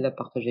avions. Il l'a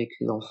partagé avec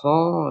ses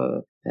enfants,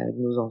 avec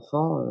nos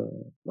enfants,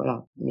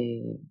 voilà.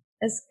 Mais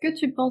Est-ce que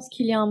tu penses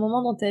qu'il y a un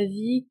moment dans ta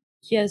vie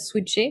qui a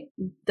switché,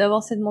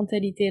 d'avoir cette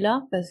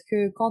mentalité-là? Parce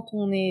que quand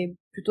on est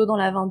plutôt dans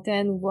la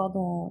vingtaine ou voire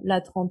dans la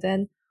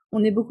trentaine,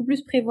 on est beaucoup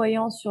plus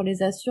prévoyant sur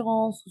les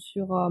assurances ou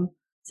sur,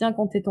 tiens,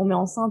 quand t'es tombé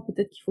enceinte,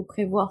 peut-être qu'il faut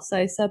prévoir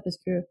ça et ça parce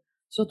que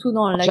surtout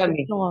dans la jamais,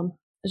 question,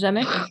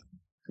 jamais?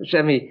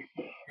 jamais.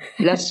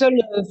 La seule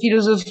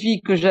philosophie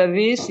que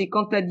j'avais, c'est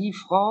quand t'as 10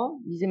 francs,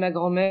 disait ma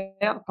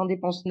grand-mère, t'en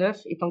dépenses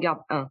 9 et t'en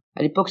gardes un.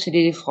 À l'époque,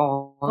 c'était des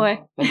francs, hein. Ouais.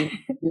 Enfin,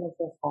 des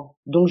anciens francs.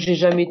 Donc, j'ai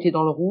jamais été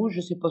dans le rouge.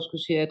 Je sais pas ce que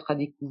c'est être à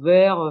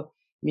découvert,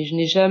 mais je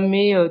n'ai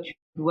jamais, tu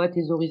vois,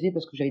 thésaurisé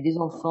parce que j'avais des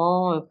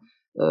enfants,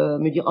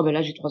 me dire, oh ben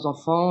là, j'ai 3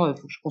 enfants,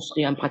 faut que je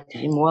construise un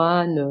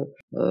patrimoine,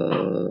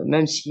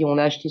 même si on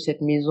a acheté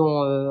cette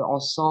maison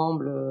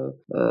ensemble,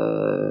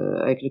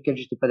 avec lequel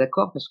j'étais pas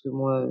d'accord parce que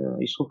moi,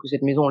 il se trouve que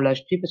cette maison on l'a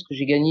achetée parce que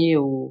j'ai gagné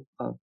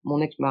enfin, mon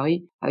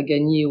ex-mari a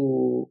gagné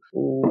au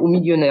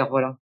millionnaire,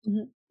 voilà. Mmh.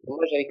 Donc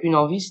moi, j'avais qu'une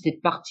envie, c'était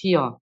de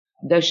partir,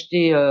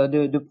 d'acheter,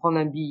 de prendre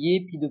un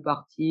billet, puis de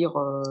partir,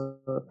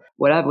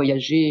 voilà,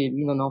 voyager. Et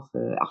lui, non, non,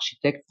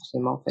 architecte,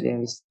 forcément, fallait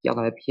investir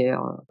dans la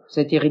pierre.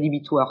 Ça a été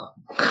rédhibitoire.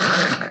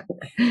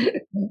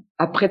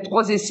 Après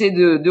 3 essais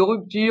de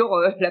rupture,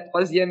 la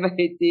troisième a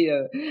été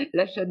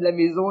l'achat de la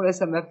maison. Là,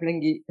 ça m'a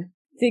flingué.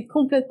 Tu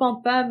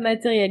complètement pas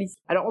matérialiste.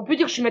 Alors, on peut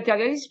dire que je suis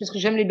matérialiste parce que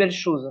j'aime les belles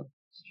choses.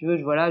 Si tu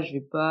veux, voilà, je vais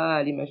pas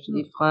aller m'acheter Mmh.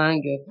 des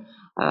fringues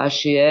à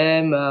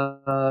H&M,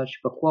 à je sais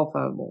pas quoi.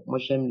 Enfin, bon, moi,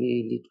 j'aime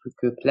les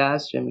trucs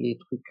classe, j'aime les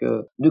trucs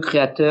de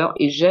créateurs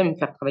et j'aime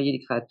faire travailler les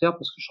créateurs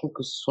parce que je trouve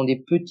que ce sont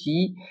des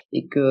petits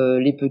et que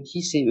les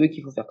petits, c'est eux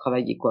qu'il faut faire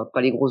travailler, quoi.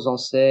 Pas les grosses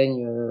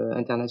enseignes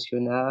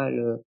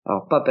internationales.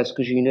 Alors, pas parce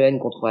que j'ai une haine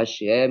contre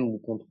H&M ou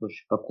contre je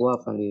sais pas quoi,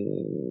 enfin,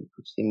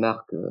 toutes ces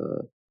marques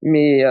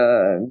mais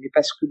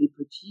parce que les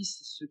petits,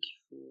 c'est ceux qu'il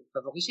faut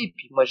favoriser. Et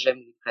puis moi, j'aime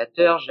les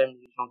créateurs, j'aime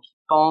les gens qui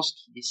pensent,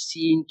 qui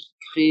dessinent, qui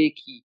créent,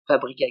 qui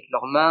fabriquent avec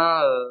leurs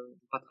mains.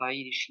 Pas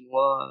travailler les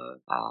Chinois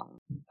à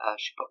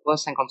je sais pas quoi,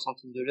 50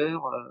 centimes de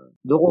l'heure,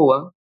 d'euros,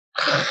 hein.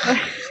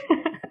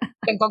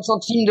 50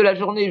 centimes de la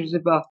journée, je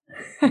sais pas.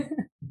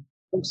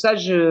 Donc ça,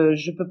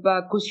 je peux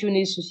pas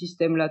cautionner ce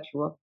système-là, tu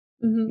vois.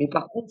 Mmh. Mais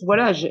par contre,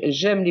 voilà,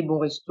 j'aime les bons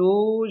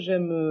restos,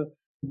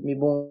 mais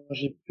bon,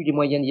 j'ai plus les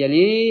moyens d'y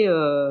aller,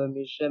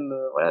 mais j'aime,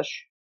 voilà,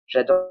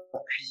 j'adore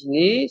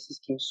cuisiner, c'est ce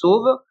qui me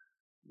sauve.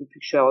 Depuis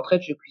que je suis à la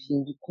retraite, je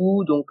cuisine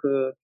beaucoup, donc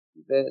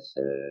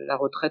la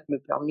retraite me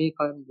permet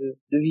quand même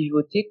de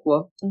vivoter,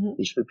 quoi. Mmh.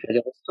 Et je peux plus aller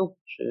au resto.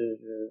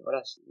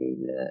 Voilà,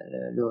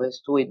 le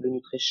resto est devenu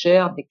très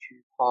cher. Dès que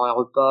tu prends un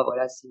repas,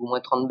 voilà, c'est au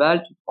moins 30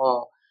 balles. Tu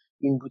prends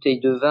une bouteille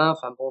de vin,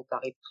 enfin bon,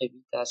 t'arrives très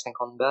vite à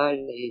 50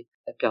 balles et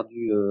t'as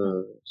perdu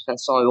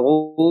 500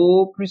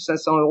 €, plus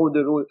 500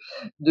 €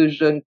 de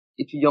jeunes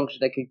étudiants que je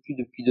n'accueille plus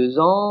depuis 2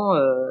 ans.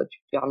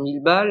 Tu perds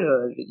 1000 balles.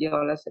 Je veux dire,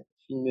 là, ça te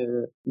fait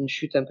une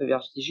chute un peu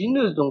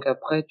vertigineuse. Donc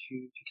après,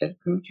 tu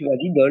calcules, tu vas à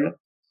Lidl.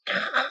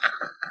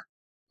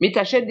 Mais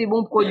t'achètes des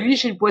bons produits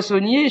chez le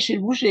poissonnier et chez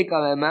le boucher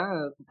quand même,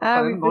 hein. Faut pas Ah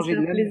quand oui, même faut se manger de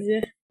faire la merde.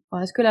 plaisir.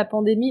 Alors, est-ce que la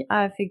pandémie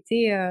a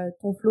affecté,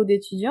 ton flot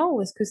d'étudiants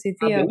ou est-ce que Ah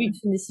c'était, ben oui.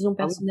 plus une décision Ah oui.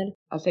 personnelle?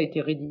 Ah ça a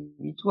été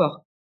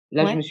rédhibitoire.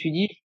 Là, je Ouais? me suis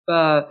dit, je vais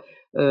pas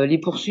les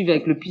poursuivre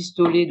avec le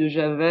pistolet de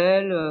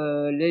Javel,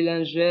 les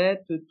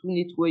lingettes, tout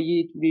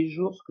nettoyer tous les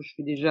jours, ce que je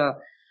fais déjà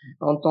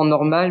en temps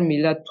normal, mais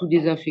là, tout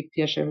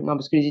désinfecter à chaque non,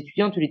 parce que les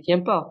étudiants, tu les tiens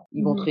pas.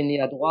 Ils vont Mmh.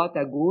 traîner à droite,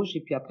 à gauche, et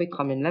puis après, ils te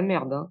ramènent la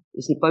merde, hein.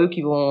 Et c'est pas eux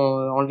qui vont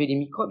enlever les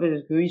microbes,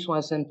 parce qu'eux, ils sont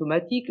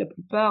asymptomatiques, la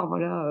plupart,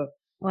 voilà.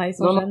 Ouais, ils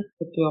sont Non, non, jeunes.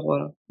 j'ai peur,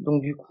 voilà.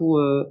 Donc du coup,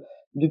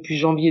 depuis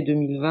janvier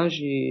 2020,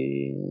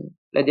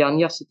 la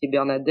dernière, c'était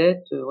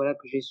Bernadette, voilà,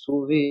 que j'ai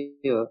sauvée,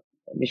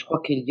 mais je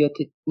crois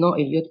non,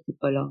 Elliot était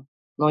pas là.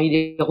 Non, il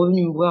est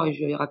revenu me voir et je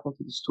lui avais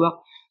raconté l'histoire,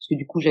 parce que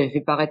du coup, j'avais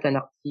fait paraître un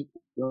article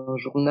dans un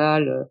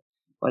journal,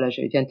 voilà,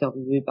 j'avais été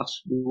interviewée par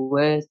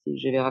Sud-Ouest et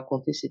j'avais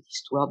raconté cette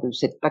histoire de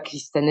cette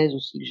Pakistanaise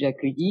aussi que j'ai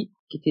accueillie,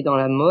 qui était dans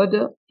la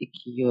mode et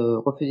qui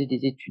refaisait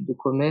des études de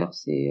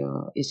commerce et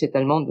cette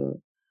Allemande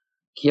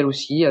qui elle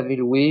aussi avait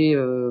loué,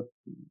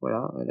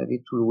 voilà, elle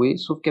avait tout loué,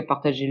 sauf qu'elle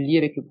partageait le lit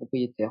avec le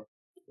propriétaire.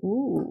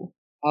 Ouh.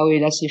 Ah oui,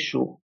 là c'est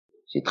chaud,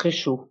 c'est très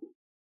chaud.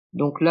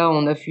 Donc là,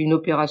 on a fait une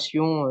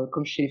opération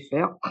comme je sais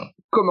faire,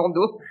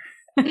 commando,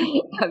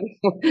 avec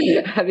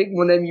avec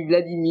mon ami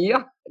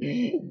Vladimir,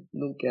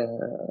 donc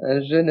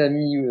un jeune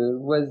ami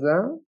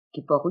voisin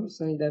qui est pas russe,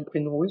 hein, il a un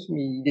prénom russe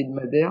mais il est de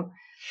Madère.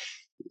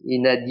 Et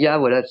Nadia,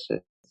 voilà,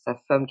 sa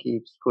femme qui est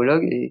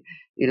psychologue.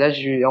 Et là,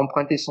 je lui ai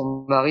emprunté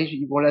son mari. Je lui ai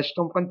dit, bon, là, je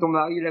t'emprunte ton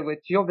mari et la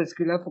voiture parce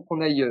que là, faut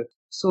qu'on aille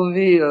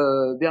sauver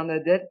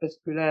Bernadette parce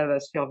que là, elle va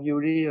se faire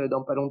violer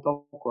dans pas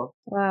longtemps, quoi.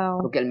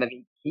 Waouh. Donc, elle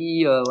m'avait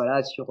écrit,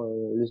 voilà, sur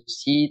le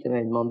site. Elle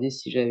m'avait demandé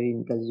si j'avais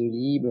une place de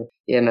libre.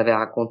 Et elle m'avait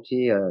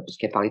raconté, parce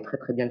qu'elle parlait très,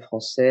 très bien le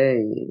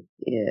français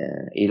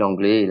et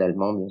l'anglais et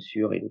l'allemand, bien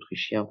sûr, et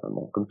l'autrichien. Enfin,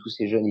 bon, comme tous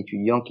ces jeunes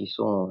étudiants qui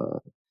sont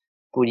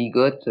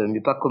polyglottes, mais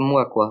pas comme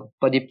moi, quoi.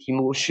 Pas des petits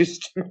mots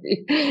juste,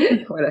 mais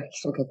voilà, qui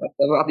sont capables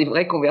d'avoir des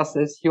vraies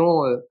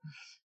conversations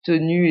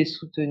tenues et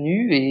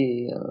soutenues.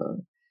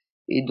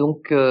 Et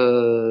donc,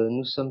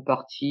 nous sommes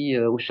partis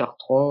au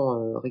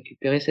Chartron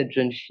récupérer cette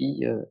jeune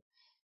fille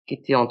qui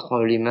était entre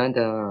les mains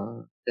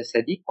d'un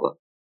sadique, quoi.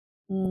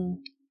 Hmm.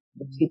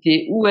 Donc,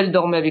 c'était où elle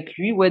dormait avec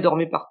lui, ou elle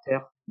dormait par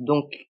terre.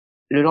 Donc,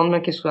 le lendemain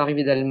qu'elle soit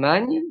arrivée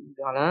d'Allemagne, de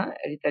Berlin,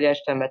 elle est allée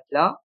acheter un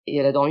matelas et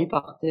elle a dormi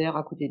par terre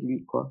à côté de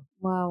lui, quoi.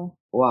 Waouh.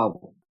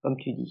 Waouh, comme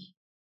tu dis.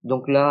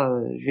 Donc là,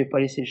 je vais pas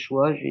laisser le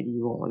choix. J'ai dit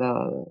bon,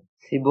 là,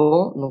 c'est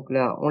bon. Donc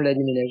là, on l'a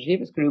déménagé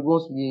parce que le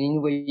gosse, il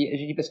nous voyait.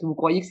 J'ai dit parce que vous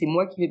croyez que c'est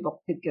moi qui vais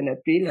porter le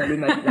canapé, là, le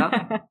matelas.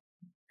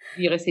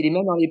 Il restait les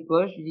mains dans les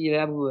poches. Je lui dis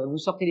là, vous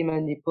sortez les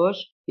mains des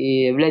poches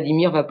et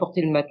Vladimir va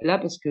porter le matelas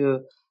parce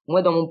que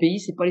moi, dans mon pays,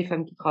 c'est pas les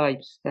femmes qui travaillent,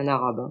 parce que c'est un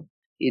arabe. Hein.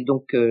 Et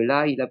donc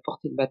là, il a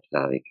porté le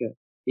matelas avec.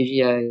 Et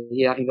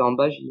il est arrivé en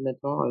bas. J'ai dit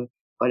maintenant,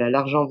 voilà,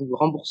 l'argent vous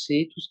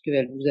remboursez tout ce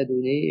qu'elle vous a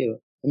donné.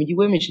 Elle me dit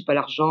ouais, mais j'ai pas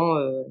l'argent.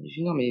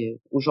 J'ai dit non, mais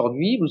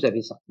aujourd'hui, vous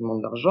avez certainement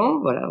de l'argent,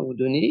 voilà, vous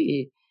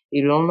donnez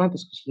et le lendemain,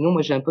 parce que sinon,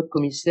 moi, j'ai un pote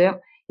commissaire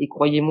et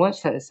croyez-moi,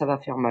 ça va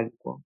faire mal,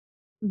 quoi.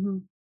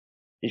 Mhm.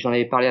 Et j'en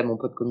avais parlé à mon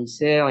pote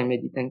commissaire, il m'a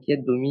dit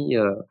t'inquiète Domi,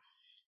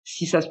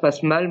 si ça se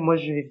passe mal, moi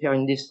je vais faire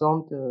une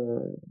descente,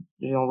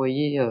 je vais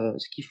envoyer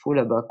ce qu'il faut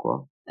là-bas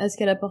quoi. Est-ce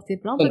qu'elle a porté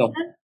plainte Non au non,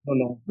 final? non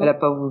non, elle Non. a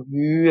pas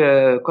voulu,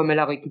 comme elle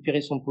a récupéré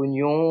son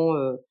pognon,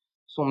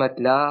 son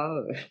matelas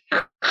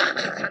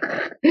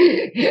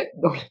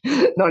dans,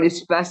 dans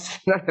l'espace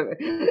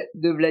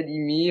de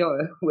Vladimir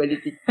où elle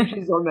était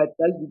couchée sur le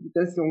matelas, je dis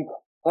putain si on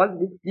croise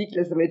les flics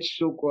là ça va être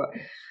chaud quoi.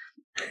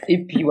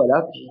 Et puis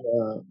voilà,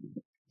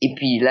 et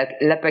puis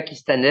la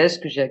Pakistanaise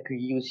que j'ai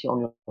accueillie aussi en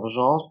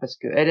urgence parce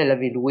que elle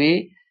avait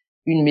loué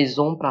une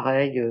maison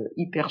pareil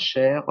hyper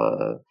chère,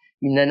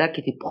 une nana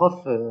qui était prof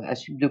à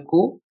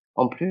Subdeco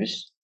en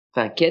plus,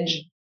 enfin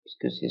Kedge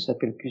puisque ça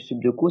s'appelle plus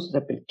Subdeco, ça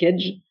s'appelle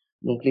Kedge,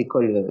 donc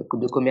l'école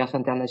de commerce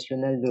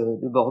international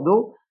de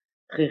Bordeaux,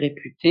 très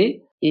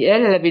réputée. Et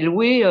elle avait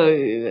loué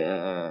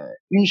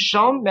une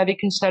chambre mais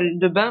avec une salle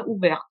de bain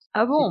ouverte.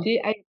 Ah bon?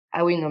 C'était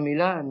ah oui non mais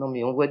là non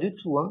mais on voit de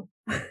tout hein.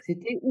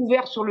 C'était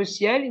ouvert sur le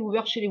ciel et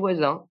ouvert chez les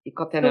voisins. Et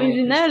quand elle C'est m'a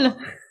montré ça, original.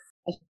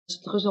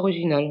 c'est très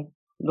original.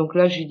 Donc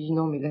là, j'ai dit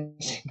non, mais là,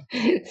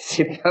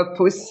 c'est pas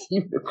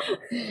possible. Quoi.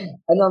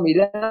 Ah non, mais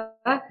là,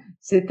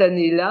 cette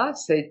année-là,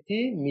 ça a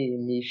été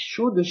mais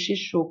chaud de chez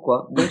chaud,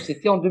 quoi. Donc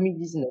c'était en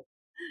 2019.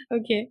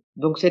 Ok.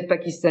 Donc cette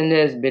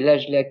Pakistanaise, ben là,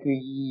 je l'ai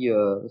accueillie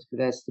parce que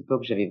là, à cette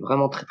époque, j'avais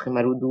vraiment très très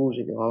mal au dos,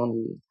 j'avais vraiment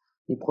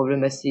des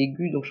problèmes assez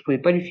aigus, donc je pouvais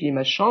pas lui filer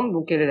ma chambre.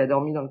 Donc elle a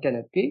dormi dans le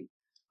canapé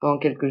pendant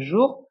quelques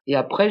jours. Et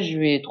après, je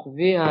lui ai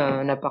trouvé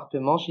un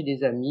appartement chez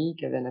des amis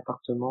qui avaient un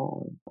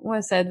appartement.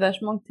 Ouais, ça aide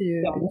vachement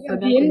que En tu sois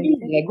bien Airbnb,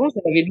 connecté. la gauche,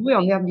 elle avait loué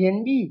en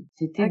Airbnb.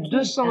 C'était Ok,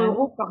 200 euros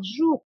carrément. par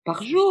jour, par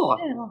C'est jour,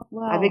 cher, hein.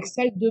 Waouh. avec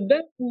salle de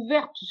bain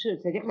ouverte.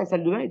 C'est-à-dire que la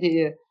salle de bain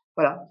était,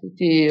 voilà,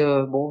 c'était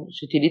bon,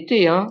 c'était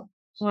l'été, hein.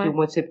 C'était au Ouais.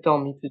 mois de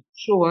septembre, il faisait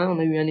chaud, hein. On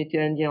a eu un été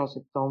indien en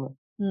septembre.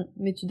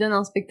 Mais tu donnes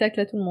un spectacle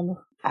à tout le monde.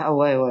 Ah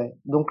ouais, ouais.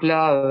 Donc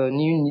là,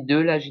 ni une ni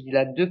deux. Là, j'ai dit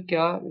là deux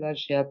cas. Là,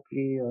 j'ai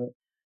appelé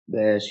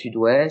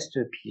Sud-Ouest.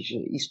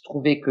 Puis il se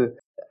trouvait que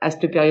à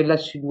cette période-là,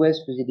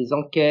 Sud-Ouest faisait des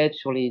enquêtes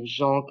sur les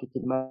gens qui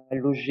étaient mal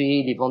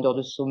logés, les vendeurs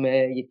de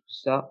sommeil et tout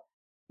ça.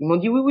 Ils m'ont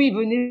dit oui, oui,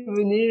 venez,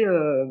 venez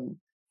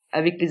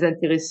avec les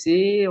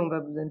intéressés, on va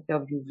vous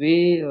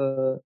interviewer.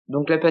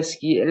 Donc la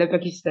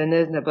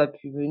Pakistanaise n'a pas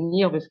pu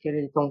venir parce qu'elle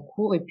est en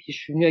cours. Et puis je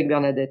suis venue avec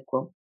Bernadette,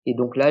 quoi. Et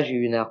donc là, j'ai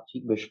eu un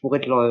article. Je pourrais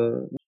te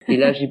le et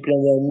là, j'ai plein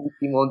d'amis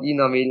qui m'ont dit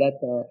non mais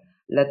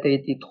là t'as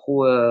été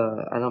trop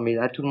ah non mais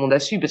là tout le monde a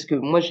su parce que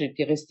moi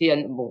j'étais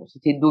restée bon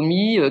c'était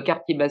Domy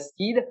quartier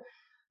Bastide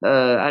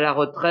à la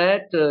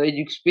retraite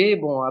EduxP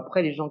bon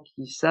après les gens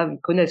qui savent ils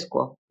connaissent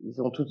quoi ils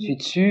ont tout de Mm.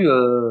 suite su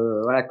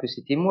voilà que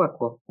c'était moi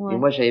quoi et Ouais.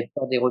 moi j'avais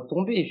peur des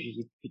retombées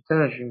je dis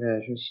putain je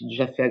me suis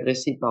déjà fait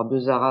agresser par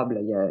deux Arabes là,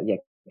 il y a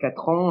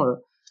 4 ans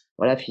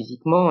voilà,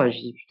 physiquement, j'ai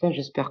dit: «Putain,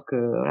 j'espère que,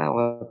 voilà, on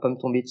va pas me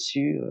tomber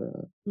dessus».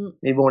 Mmh.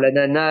 Mais bon, la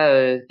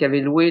nana, qui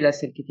avait loué, là,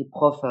 celle qui était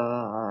prof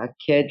à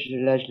Kedge,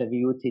 là, je l'avais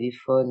eu au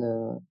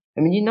téléphone,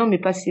 elle me dit: «Non, mais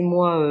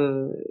passez-moi»,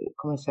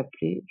 comment elle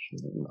s'appelait? Je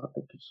me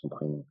rappelle plus de son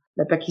prénom.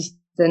 La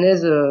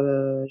pakistanaise,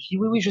 je dis: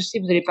 «Oui, oui, je sais,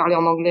 vous allez parler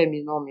en anglais»,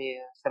 mais non, mais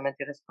ça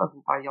m'intéresse pas que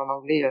vous parliez en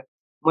anglais.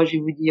 Moi, je vais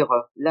vous dire,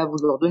 là, vous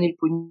leur donnez le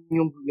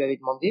pognon que vous lui avez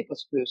demandé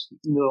parce que c'est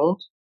une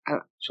honte,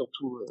 hein,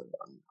 surtout,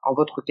 en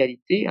votre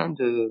qualité, hein,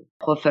 de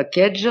prof à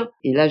Kedge.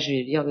 Et là, je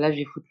vais dire, là, je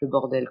vais foutre le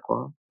bordel, quoi,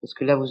 hein. Parce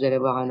que là, vous allez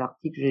avoir un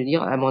article, je vais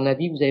dire, à mon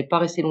avis, vous n'allez pas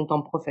rester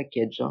longtemps prof à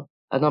Kedge, hein.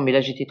 Ah non, mais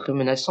là, j'étais très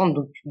menaçante,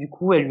 donc du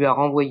coup, elle lui a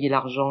renvoyé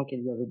l'argent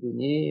qu'elle lui avait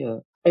donné.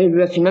 Elle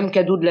lui a fait même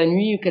cadeau de la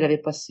nuit qu'elle avait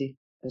passé.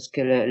 Parce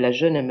que la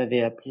jeune, elle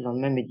m'avait appelé le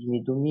lendemain, elle m'a dit: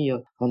 «Mais Domi, vous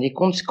vous rendez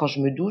compte, quand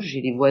je me douche,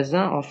 j'ai les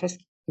voisins en face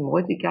qui me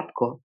redent des cartes,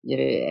 quoi». Il y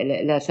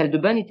avait, la salle de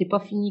bain n'était pas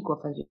finie, quoi.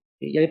 Enfin,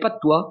 il y avait pas de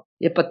toit.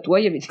 Il y a pas de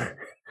toit, il y avait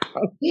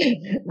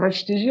non,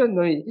 je te jure,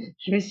 non, mais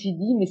je me suis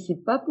dit: «Mais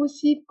c'est pas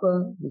possible,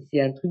 quoi. Mais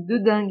c'est un truc de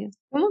dingue».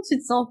 Comment tu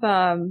te sens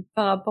par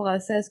rapport à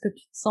ça? Est-ce que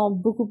tu te sens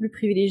beaucoup plus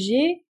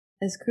privilégiée?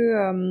 Est-ce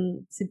que,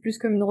 c'est plus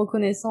comme une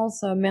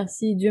reconnaissance,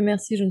 «Merci, Dieu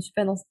merci, je ne suis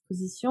pas dans cette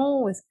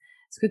position» ou est-ce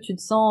que tu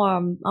te sens,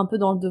 un peu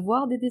dans le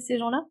devoir d'aider ces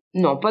gens-là?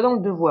 Non, pas dans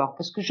le devoir,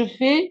 parce que je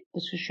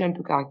suis un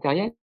peu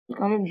caractérielle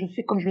quand même, je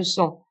fais comme je le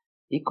sens.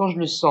 Et quand je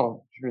le sens,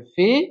 je le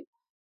fais.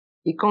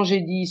 Et quand j'ai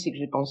dit, c'est que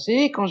j'ai pensé.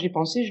 Et quand j'ai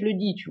pensé, je le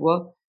dis, tu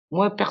vois.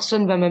 Moi,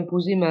 personne va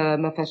m'imposer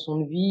ma façon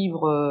de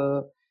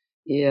vivre,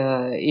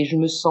 et je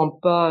me sens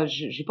pas,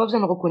 j'ai pas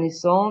besoin de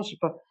reconnaissance, j'ai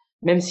pas,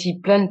 même si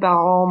plein de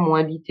parents m'ont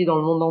invité dans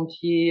le monde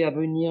entier à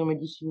venir, me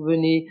disent: «Si vous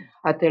venez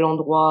à tel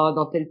endroit,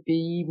 dans tel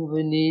pays, vous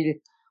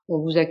venez, on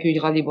vous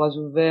accueillera les bras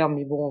ouverts».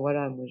 Mais bon,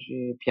 voilà, moi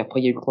puis après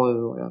il y a eu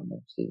voilà,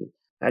 bon, c'est,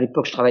 à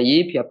l'époque je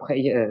travaillais, puis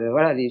après,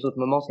 voilà, les autres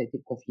moments ça a été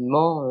le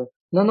confinement.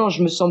 Non, non,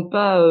 je me sens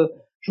pas,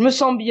 je me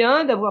sens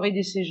bien d'avoir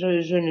aidé ces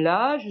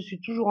jeunes-là. Je suis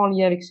toujours en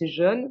lien avec ces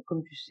jeunes,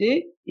 comme tu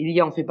sais.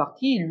 Elia en fait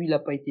partie. Lui, il a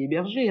pas été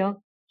hébergé, hein,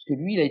 parce que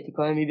lui, il a été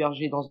quand même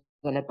hébergé dans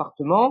un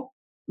appartement,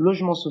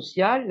 logement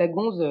social. La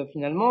gonze,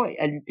 finalement,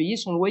 elle lui payait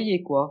son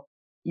loyer, quoi.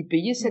 Il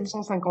payait Mmh.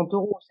 750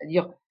 euros,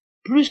 c'est-à-dire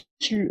plus,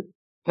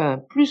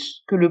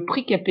 plus que le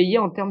prix qu'elle payait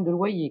en termes de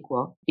loyer,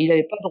 quoi. Et il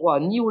n'avait pas droit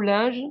ni au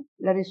linge,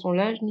 laver son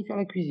linge, ni faire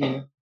la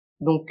cuisine.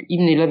 Donc, il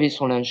venait laver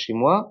son linge chez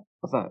moi.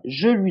 Enfin,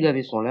 je lui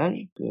lavais son linge.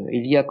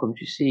 Elia, comme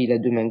tu sais, il a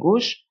 2 mains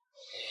gauches.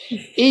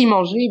 Et il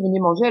venait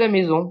manger à la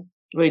maison.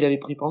 Ouais, il avait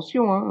pris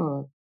pension,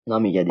 hein. Non,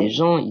 mais il y a des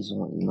gens,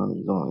 non, mais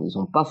ils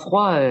ont pas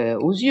froid,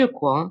 aux yeux,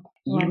 quoi, hein.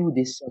 Ils Ouais. louent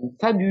des sommes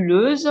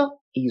fabuleuses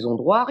et ils ont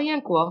droit à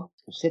rien, quoi.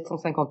 Pour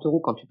 750 euros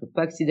quand tu peux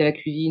pas accéder à la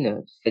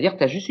cuisine, c'est-à-dire que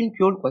t'as juste une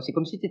piole, quoi. C'est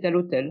comme si t'étais à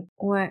l'hôtel.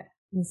 Ouais,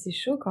 mais c'est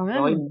chaud quand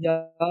Alors il même. me dit: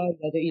 «Ah»,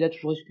 il a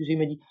toujours excusé, il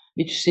m'a dit: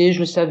 «Mais tu sais,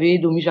 je le savais,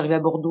 Domi, j'arrivais à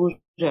Bordeaux,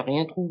 j'avais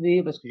rien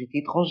trouvé parce que j'étais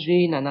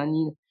étranger,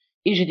 nanani,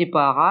 et j'étais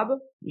pas arabe,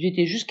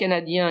 j'étais juste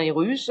canadien et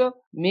russe,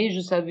 mais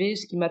je savais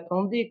ce qui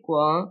m'attendait,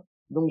 quoi, hein.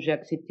 Donc j'ai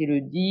accepté le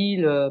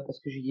deal, parce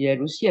que je lui ai dit: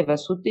 "Elle aussi, elle va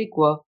sauter,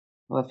 quoi.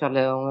 On va faire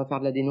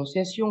de la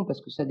dénonciation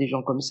parce que ça, des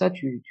gens comme ça,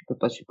 tu peux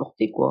pas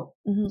supporter, quoi."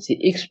 Mmh. C'est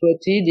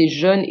exploiter des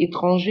jeunes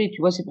étrangers, tu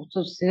vois? C'est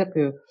ça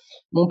que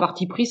mon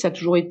parti pris, ça a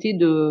toujours été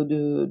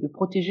de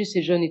protéger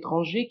ces jeunes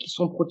étrangers qui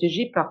sont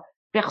protégés par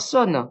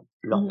personne.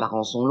 Leurs Mmh.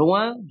 parents sont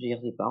loin, je veux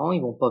dire, les parents,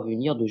 ils vont pas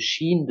venir de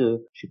Chine,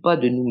 je sais pas,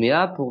 de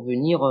Nouméa pour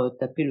venir,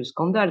 taper le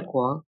scandale,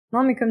 quoi, hein.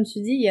 Non, mais comme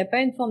tu dis, il y a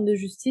pas une forme de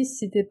justice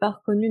si tu pas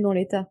reconnu dans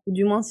l'État, ou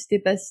du moins si tu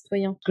pas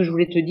citoyen. Ce que je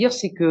voulais te dire,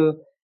 c'est que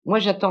moi,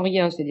 j'attends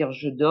rien, c'est-à-dire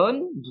je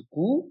donne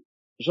beaucoup,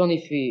 j'en ai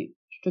fait,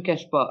 je te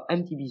cache pas,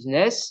 un petit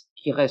business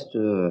qui reste,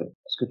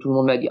 parce que tout le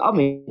monde m'a dit: «Ah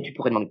mais tu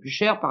pourrais demander plus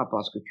cher par rapport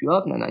à ce que tu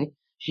offres, nanani».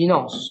 J'ai dit: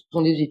 «Non, ce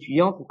sont des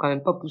étudiants, faut quand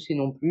même pas pousser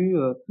non plus,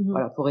 Mmh.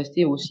 voilà, faut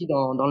rester aussi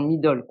dans le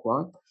middle, quoi,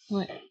 hein».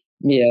 Ouais.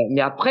 Mais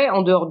après,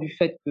 en dehors du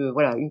fait que,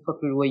 voilà, une fois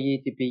que le loyer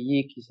était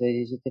payé,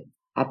 ils étaient,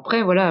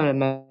 après, voilà,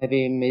 ma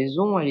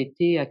maison, elle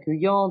était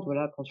accueillante,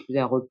 voilà, quand je faisais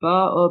un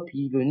repas, hop,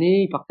 ils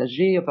venaient, ils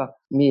partageaient, enfin,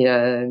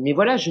 mais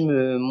voilà,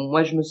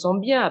 moi, je me sens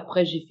bien.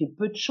 Après, j'ai fait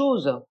peu de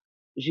choses.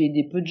 J'ai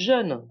aidé peu de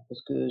jeunes,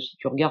 parce que si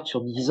tu regardes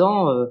sur 10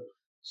 ans,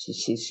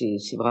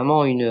 c'est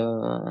vraiment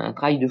un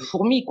travail de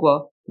fourmi,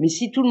 quoi. Mais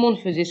si tout le monde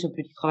faisait ce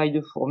petit travail de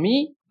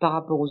fourmi par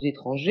rapport aux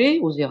étrangers,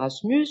 aux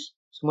Erasmus,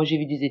 parce que moi j'ai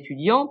vu des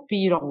étudiants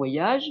payer leur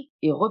voyage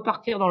et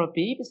repartir dans le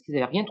pays parce qu'ils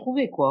avaient rien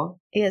trouvé, quoi.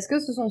 Et est-ce que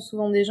ce sont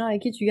souvent des gens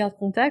avec qui tu gardes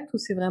contact ou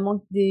c'est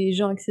vraiment des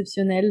gens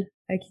exceptionnels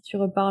à qui tu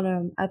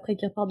reparles, après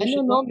qu'ils repartent de Ah chez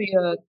non, toi? non,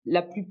 mais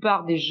la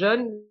plupart des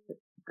jeunes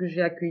que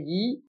j'ai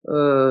accueillis,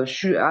 je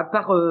suis, à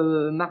part,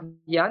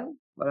 Marianne,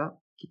 voilà,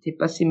 qui était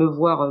passée me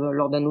voir,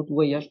 lors d'un autre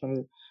voyage, enfin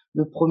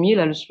le 1er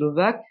là, le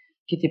Slovaque,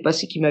 qui était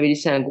passé, qui m'avait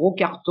laissé un gros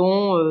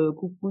carton,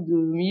 «Coucou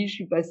Domi, je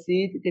suis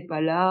passé, tu étais pas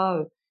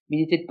là», mais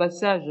il était de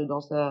passage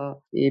dans sa,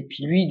 et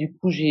puis lui, du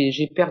coup,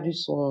 j'ai perdu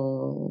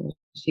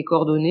ses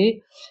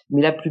coordonnées,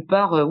 mais la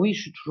plupart, oui,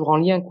 je suis toujours en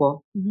lien,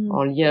 quoi, Mmh.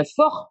 en lien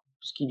fort,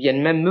 parce qu'ils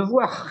viennent même me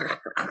voir.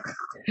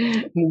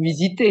 Me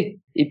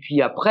visiter. Et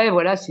puis après,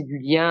 voilà, c'est du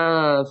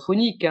lien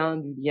phonique, hein,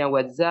 du lien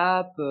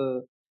WhatsApp.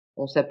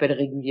 On s'appelle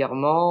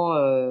régulièrement.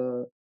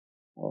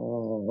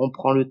 on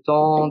prend le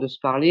temps de se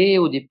parler.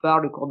 Au départ,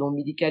 le cordon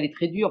ombilical est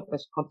très dur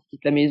parce que quand ils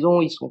quittent la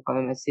maison, ils sont quand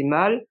même assez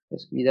mal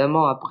parce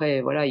qu'évidemment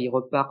après, voilà, ils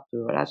repartent,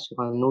 voilà, sur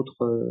un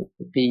autre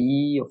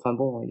pays. Enfin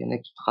bon, il y en a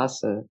qui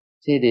tracent,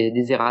 tu sais,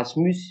 des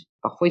Erasmus.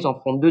 Parfois, ils en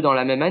font 2 dans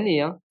la même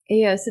année, hein.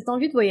 Et cette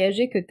envie de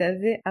voyager que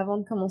t'avais avant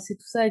de commencer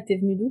tout ça, elle t'est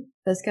venue d'où?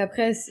 Parce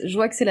qu'après, je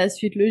vois que c'est la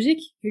suite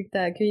logique, vu que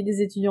t'as accueilli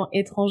des étudiants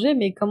étrangers,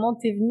 mais comment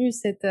t'es venue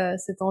cette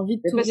envie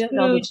de Mais parce t'ouvrir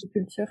vers que d'autres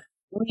cultures?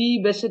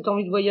 oui, ben cette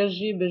envie de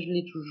voyager, ben je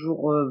l'ai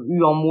toujours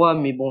eu en moi,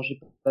 mais bon, j'ai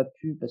pas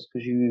pu parce que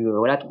j'ai eu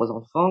voilà 3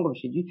 enfants, comme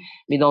j'ai dit.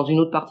 Mais dans une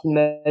autre partie de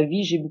ma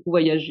vie, j'ai beaucoup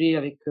voyagé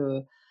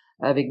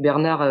avec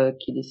Bernard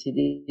qui est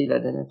décédé là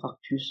d'un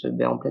infarctus,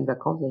 ben en pleines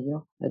vacances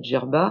d'ailleurs, à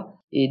Djerba.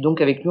 Et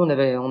donc avec lui, on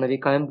avait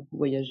quand même beaucoup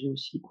voyagé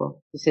aussi, quoi.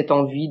 Et cette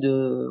envie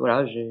de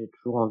voilà, j'ai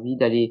toujours envie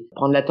d'aller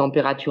prendre la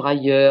température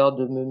ailleurs,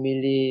 de me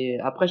mêler.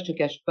 Après, je te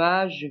cache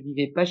pas, je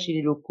vivais pas chez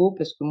les locaux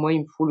parce que moi,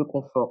 il me faut le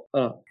confort.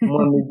 Voilà.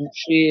 Moi, me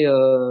doucher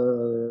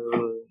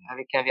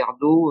avec un verre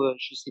d'eau,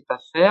 je sais pas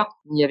faire,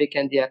 ni avec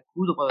un dé à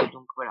coudre.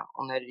 Donc voilà,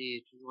 on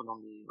allait toujours dans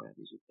des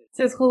hôtels.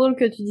 C'est trop drôle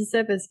que tu dis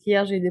ça parce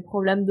qu'hier j'ai eu des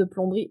problèmes de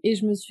plomberie et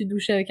je me suis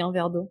douchée avec un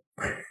verre d'eau.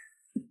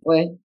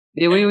 Ouais.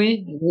 Et oui,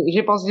 oui,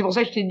 j'ai pensé. C'est pour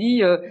ça que je t'ai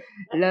dit,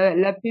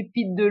 la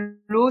pépite de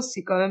l'eau,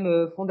 c'est quand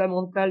même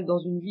fondamental dans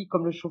une vie,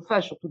 comme le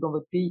chauffage, surtout dans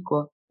votre pays,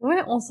 quoi. Ouais,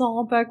 on s'en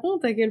rend pas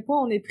compte à quel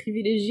point on est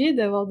privilégié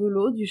d'avoir de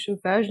l'eau, du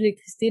chauffage,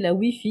 l'électricité, la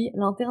wifi,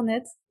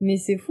 l'internet. Mais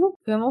c'est fou,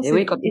 vraiment Et c'est oui,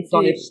 fou. quand Et tu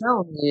t'enlèves c'est ça,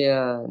 on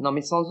est non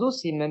mais sans eau,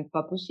 c'est même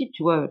pas possible,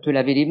 tu vois. Te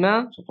laver les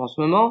mains, surtout en ce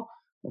moment,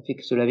 on fait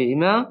que se laver les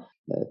mains.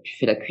 Tu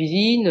fais la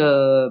cuisine.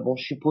 Bon,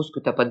 je suppose que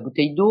t'as pas de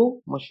bouteille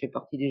d'eau. Moi, je fais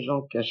partie des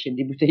gens qui achètent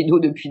des bouteilles d'eau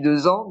depuis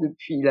 2 ans,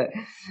 depuis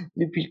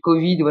le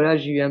Covid. Voilà,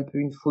 j'ai eu un peu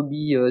une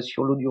phobie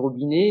sur l'eau du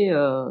robinet.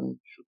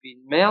 J'ai chopé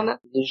une merde.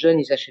 Les jeunes,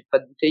 ils achètent pas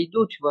de bouteille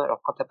d'eau, tu vois. Alors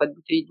quand t'as pas de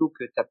bouteille d'eau,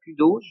 que t'as plus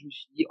d'eau, je me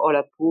suis dit, oh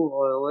la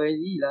pauvre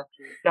Aurélie, là.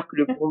 J'espère que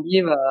le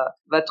plombier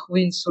va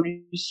trouver une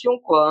solution,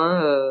 quoi.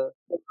 Hein,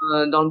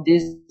 dans le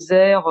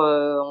désert,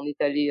 on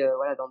est allé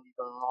voilà dans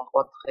un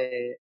endroit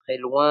très très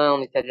loin.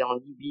 On est allé en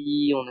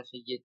Libye, on a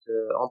failli être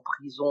en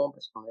prison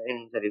parce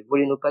nous avait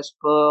volé nos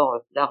passeports,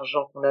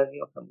 l'argent qu'on avait.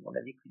 Enfin, bon, on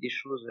a vécu des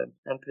choses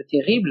un peu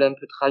terribles, un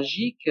peu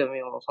tragiques,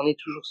 mais on s'en est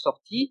toujours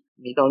sorti.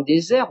 Mais dans le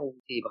désert, on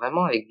était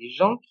vraiment avec des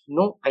gens qui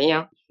n'ont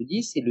rien. Je te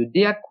dis, c'est le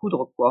dé à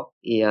coudre, quoi.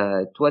 Et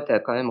toi, t'as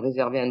quand même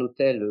réservé un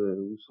hôtel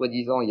où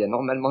soi-disant il y a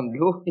normalement de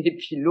l'eau, et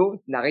puis l'eau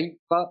n'arrive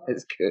pas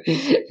parce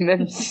que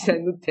même si c'est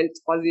un hôtel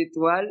 3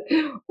 étoiles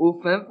au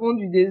fin fond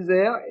du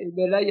désert, et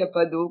ben là il y a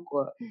pas d'eau,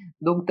 quoi.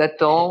 Donc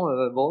t'attends,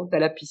 bon, t'as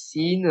la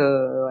piscine,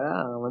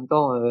 voilà. En même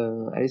temps,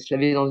 aller se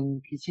laver dans une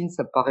piscine,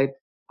 ça paraît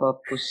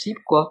pas possible,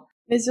 quoi.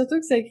 Mais surtout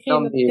que ça crée Non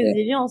une autre mais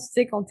résilience, tu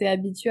sais, quand t'es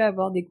habitué à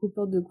avoir des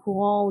coupures de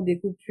courant ou des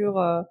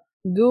coupures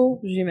d'eau,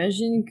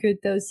 j'imagine que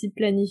t'as aussi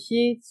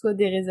planifié soit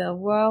des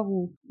réservoirs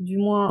ou du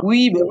moins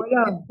oui, ben des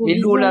voilà. Et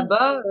l'eau provisions.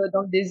 là-bas,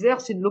 dans le désert,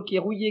 c'est de l'eau qui est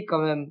rouillée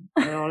quand même.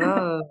 Alors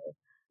là,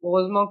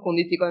 heureusement qu'on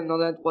était quand même dans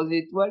un 3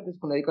 étoiles parce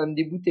qu'on avait quand même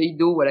des bouteilles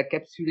d'eau à la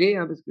capsulée,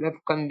 hein, parce que là, faut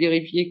quand même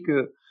vérifier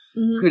que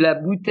Mhm. la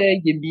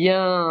bouteille est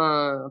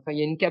bien, enfin, il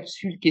y a une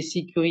capsule qui est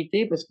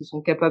sécurité parce qu'ils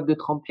sont capables de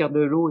te remplir de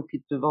l'eau et puis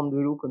de te vendre de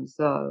l'eau comme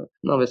ça.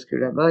 Non, parce que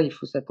là-bas, il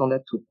faut s'attendre à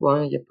tout, quoi,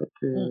 hein. Il y a pas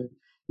Mm. de...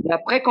 Mais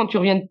après, quand tu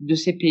reviens de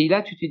ces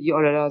pays-là, tu te dis,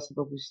 oh là là, c'est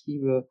pas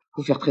possible.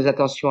 Faut faire très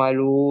attention à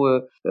l'eau.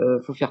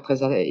 Faut faire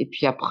et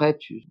puis après,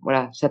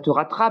 voilà, ça te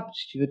rattrape.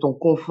 Si tu veux, ton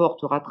confort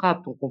te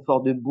rattrape, ton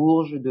confort de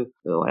Bourges,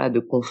 voilà,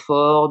 de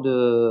confort,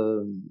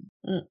 de...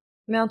 Mm.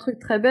 Mais un truc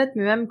très bête,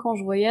 mais même quand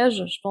je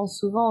voyage, je pense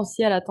souvent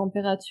aussi à la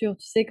température.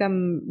 Tu sais,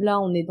 comme là,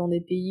 on est dans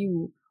des pays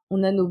où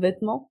on a nos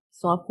vêtements qui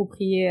sont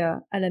appropriés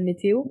à la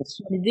météo. Bien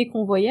sûr. Mais dès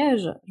qu'on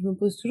voyage, je me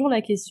pose toujours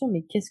la question,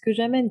 mais qu'est-ce que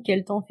j'amène?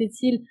 Quel temps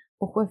fait-il?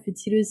 Pourquoi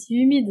fait-il aussi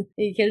humide?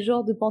 Et quel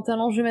genre de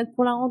pantalon je vais mettre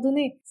pour la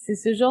randonnée? C'est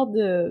ce genre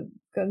de,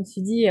 comme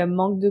tu dis,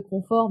 manque de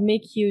confort, mais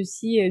qui est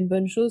aussi une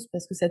bonne chose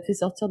parce que ça te fait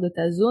sortir de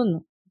ta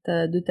zone,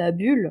 de ta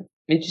bulle.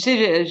 Mais tu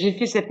sais, j'ai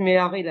fait cette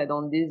méhare là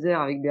dans le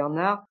désert avec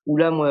Bernard, où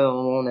là, moi,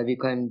 on avait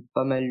quand même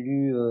pas mal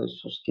lu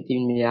sur ce qu'était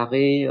une méhare.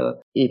 Et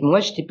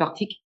moi, j'étais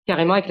partie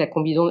carrément avec la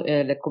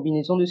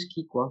combinaison de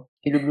ski, quoi,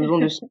 et le blouson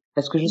de ski,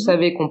 parce que je Mhm.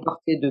 savais qu'on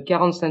partait de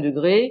 45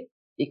 degrés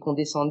et qu'on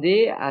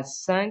descendait à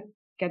 5,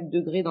 4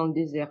 degrés dans le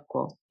désert,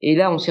 quoi. Et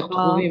là, on s'est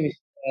retrouvés, Wow. mais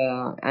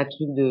un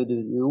truc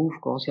de ouf,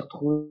 quoi. On s'est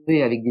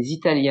retrouvés avec des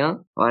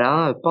Italiens,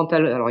 voilà,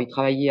 pantalon. Alors, ils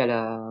travaillaient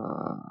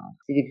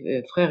c'est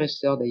des frères et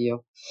sœurs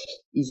d'ailleurs.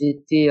 Ils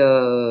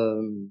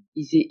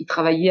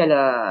travaillaient à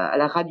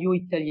la radio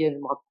italienne. Je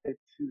me rappelle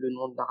plus le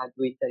nom de la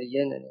radio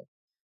italienne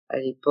à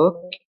l'époque.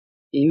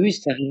 Et eux, ils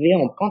sont arrivés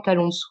en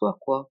pantalon de soie,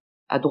 quoi,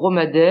 à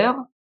Dromadaire,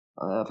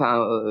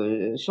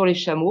 sur les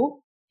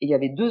chameaux. Et il y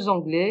avait 2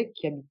 Anglais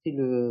qui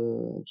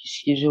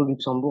siégeaient au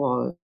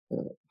Luxembourg.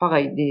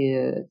 Pareil,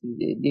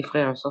 des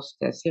frères et sœurs.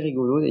 C'était assez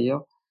rigolo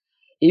d'ailleurs.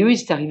 Et eux, ils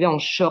étaient arrivés en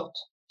short,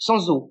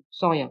 sans eau,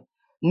 sans rien.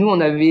 Nous,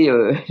 on avait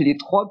les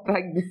 3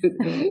 packs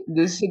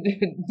de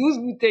 12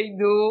 bouteilles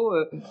d'eau,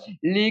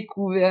 les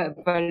couverts,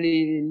 enfin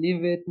les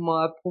vêtements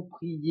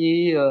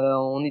appropriés.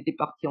 On était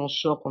partis en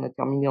short, on a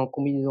terminé en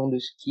combinaison de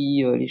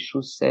ski, les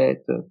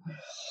chaussettes.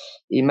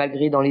 Et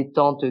malgré dans les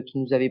tentes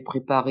qu'ils nous avaient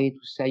préparées,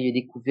 tout ça, il y avait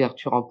des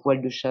couvertures en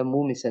poil de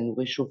chameau, mais ça nous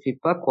réchauffait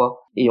pas,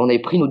 quoi. Et on avait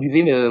pris nos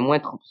duvets moins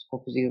 30, parce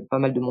qu'on faisait pas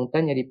mal de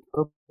montagnes à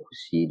l'époque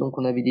aussi, donc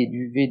on avait des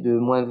duvets de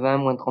moins 20,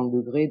 moins 30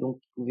 degrés, donc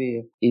ils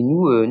pouvaient... Et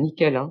nous,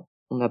 nickel, hein.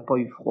 On n'a pas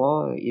eu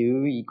froid, et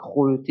eux, ils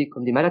grelottaient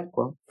comme des malades,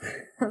 quoi.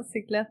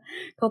 C'est clair.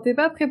 Quand t'es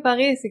pas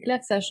préparé, c'est clair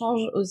que ça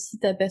change aussi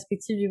ta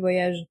perspective du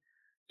voyage.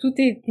 Tout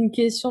est une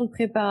question de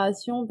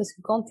préparation parce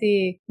que quand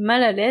t'es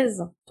mal à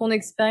l'aise, ton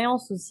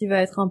expérience aussi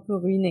va être un peu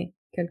ruinée,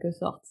 quelque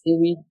sorte. Et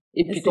oui.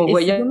 Et puis ton Et c'est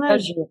voyage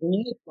dommage. est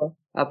ruiné, quoi.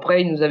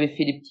 Après, ils nous avaient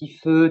fait des petits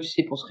feux, tu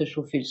sais, pour se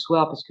réchauffer le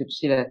soir, parce que tu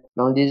sais,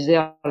 dans le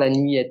désert, la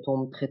nuit, elle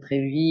tombe très très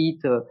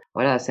vite.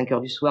 Voilà, à 5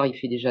 heures du soir, il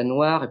fait déjà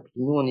noir. Et puis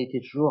nous, on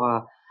était toujours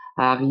à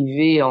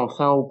arriver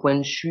enfin au point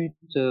de chute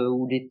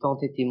où les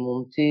tentes étaient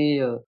montées.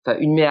 Enfin,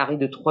 une méhari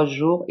de 3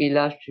 jours. Et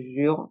là, je te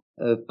jure,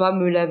 pas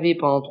me laver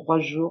pendant 3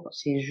 jours,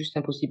 c'est juste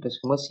impossible parce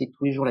que moi, c'est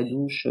tous les jours la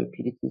douche,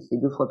 puis l'été, c'est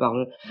 2 fois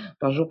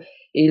par jour.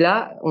 Et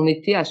là, on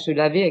était à se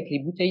laver avec les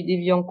bouteilles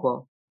d'Évian,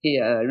 quoi. Et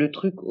le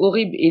truc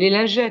horrible. Et les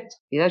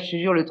lingettes. Et là, je te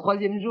jure, le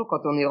 3e jour,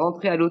 quand on est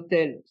rentré à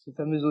l'hôtel, ce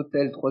fameux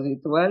hôtel 3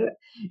 étoiles,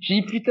 j'ai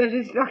dit, putain,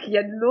 j'espère qu'il y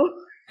a de l'eau.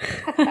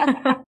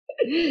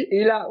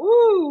 Et là,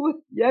 ouh,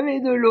 il y avait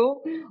de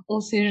l'eau.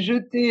 On s'est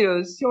jeté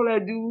sur la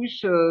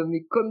douche,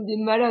 mais comme des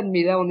malades.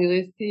 Mais là, on est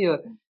resté.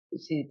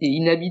 C'était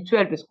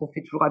inhabituel parce qu'on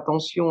fait toujours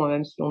attention, hein,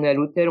 même si on est à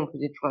l'hôtel, on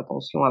faisait toujours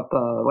attention à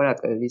pas, voilà,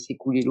 laisser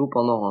couler l'eau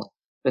pendant,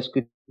 parce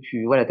que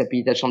voilà, t'as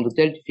payé ta chambre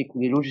d'hôtel, tu fais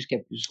couler l'eau jusqu'à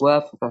plus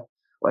soif. Enfin,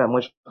 voilà,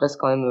 moi, je reste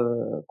quand même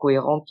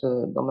cohérente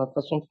dans ma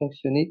façon de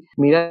fonctionner.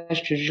 Mais là,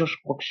 je te jure, je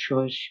crois que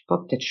je sais pas,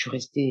 peut-être je suis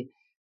restée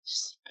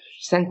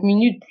 5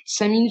 minutes,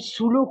 5 minutes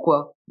sous l'eau,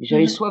 quoi.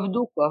 J'avais soif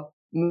d'eau, quoi.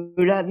 Me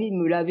laver,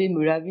 me laver,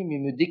 me laver, mais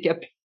me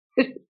décaper.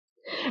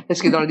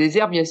 Parce que dans le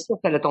désert, bien sûr,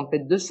 t'as la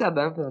tempête de sable,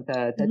 hein.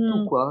 Enfin, t'as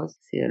tout, Mhm. quoi.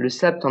 C'est le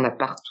sable, t'en as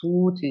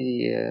partout.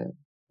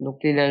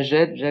 Donc les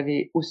lingettes,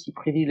 j'avais aussi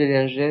prévu les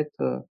lingettes.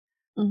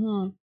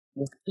 Mhm.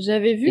 Bon.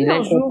 J'avais vu Et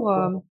un jour,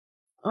 l'inconfort.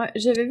 ouais,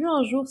 j'avais vu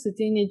un jour,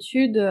 c'était une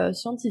étude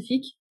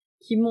scientifique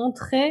qui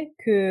montrait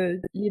que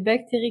les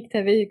bactéries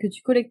que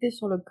tu collectais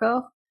sur le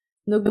corps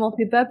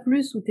n'augmentaient pas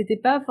plus ou t'étais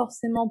pas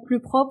forcément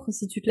plus propre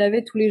si tu te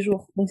lavais tous les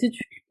jours. Donc Ouais,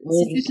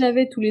 si je tu te sais.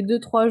 lavais tous les 2,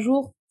 3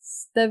 jours,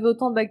 t'avais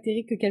autant de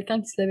bactéries que quelqu'un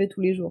qui se lavait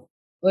tous les jours.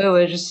 Ouais,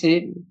 ouais, je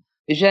sais.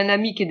 Et j'ai un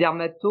ami qui est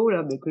dermato,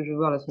 là, que je vais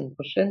voir la semaine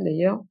prochaine,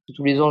 d'ailleurs.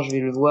 Tous les ans, je vais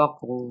le voir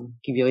pour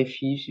qu'il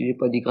vérifie si j'ai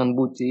pas des grains de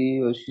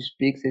beauté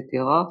suspects,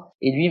 etc.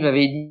 Et lui, il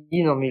m'avait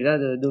dit, non, mais là,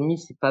 Domi,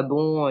 c'est pas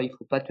bon, il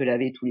faut pas te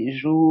laver tous les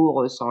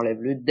jours, ça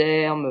enlève le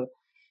derme.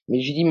 Mais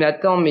je lui dis, mais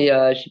attends, mais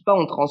je sais pas,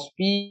 on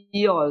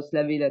transpire, se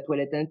laver la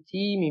toilette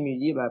intime. Il me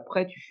dit, bah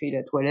après, tu fais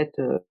la toilette.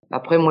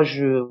 Après, moi,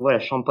 voilà,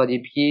 je sens pas des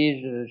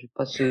pieds, j'ai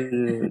pas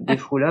ce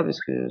défaut-là parce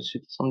que ceux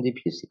qui sentent des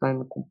pieds, c'est quand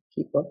même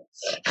compliqué, quoi.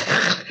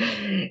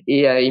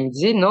 Et il me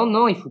disait non,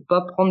 non, il faut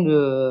pas prendre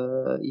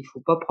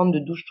de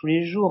douche tous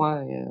les jours,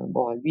 hein. Et,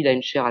 bon, lui, il a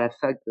une chaire à la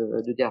fac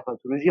de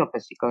dermatologie, enfin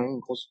c'est quand même une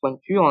grosse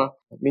pointure, hein.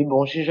 Mais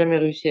bon, j'ai jamais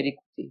réussi à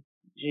l'écouter.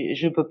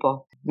 Je peux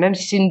pas. Même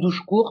si c'est une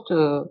douche courte,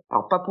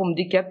 alors pas pour me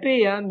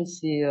décaper, hein, mais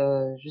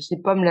je sais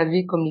pas me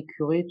laver comme les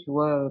curés, tu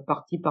vois,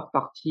 partie par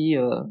partie.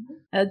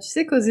 Tu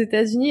sais qu'aux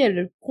États-Unis, il y a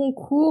le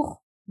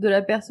concours de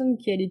la personne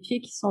qui a les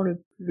pieds qui sont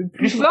le Plus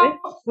plus mauvais.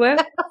 fort. Ouais,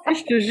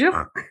 je te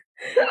jure.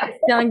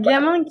 C'est un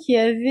gamin qui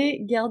avait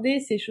gardé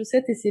ses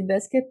chaussettes et ses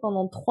baskets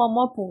pendant 3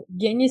 mois pour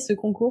gagner ce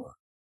concours.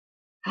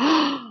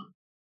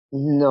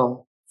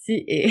 Non.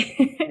 Si, et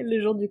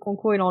le jour du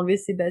concours, il a enlevé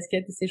ses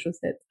baskets et ses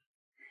chaussettes.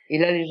 Et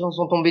là, les gens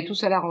sont tombés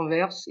tous à la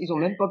renverse. Ils ont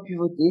même pas pu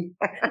voter.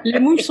 Les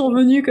mouches sont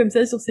venues comme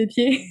ça sur ses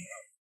pieds.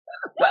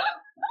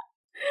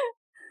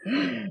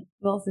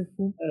 Non, c'est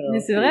fou. Mais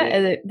Alors, c'est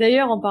vrai,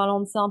 d'ailleurs, en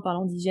parlant de ça, en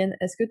parlant d'hygiène,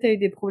 est-ce que tu as eu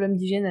des problèmes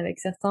d'hygiène avec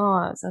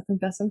certaines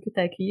personnes que tu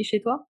as accueillies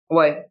chez toi?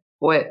 ouais,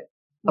 ouais.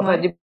 Enfin,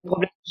 Ouais. des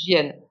problèmes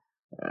d'hygiène,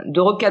 de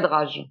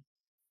recadrage.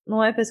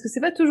 Ouais, parce que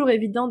c'est pas toujours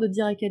évident de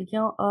dire à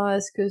quelqu'un, ah,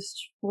 est-ce que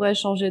tu pourrais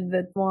changer de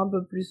vêtements un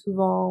peu plus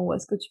souvent, ou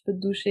est-ce que tu peux te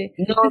doucher?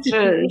 Non, Tu sais,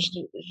 c'est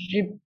toujours,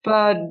 j'ai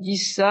pas dit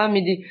ça,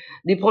 mais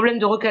des problèmes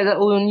de recadrage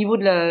au niveau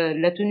de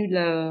la tenue de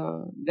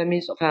la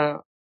maison. Enfin,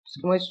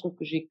 parce que moi, je trouve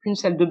que j'ai qu'une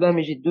salle de bain,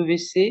 mais j'ai 2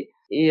 WC.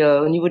 Et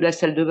au niveau de la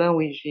salle de bain,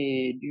 oui,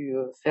 j'ai dû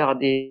faire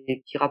des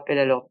petits rappels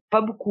à l'ordre.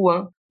 Pas beaucoup,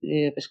 hein,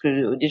 parce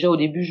que déjà au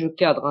début, je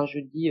cadre, hein, je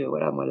dis,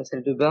 voilà, moi, la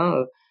salle de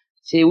bain,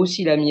 c'est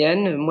aussi la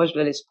mienne. Moi, je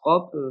la laisse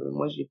propre.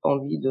 Moi, j'ai pas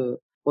envie de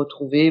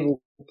retrouver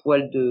vos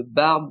poils de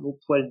barbe, vos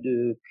poils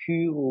de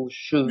cul, vos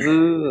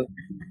cheveux.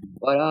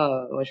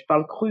 Voilà, ouais, je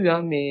parle cru,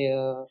 hein, mais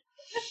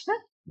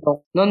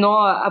bon. Non, non.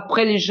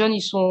 Après, les jeunes,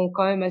 ils sont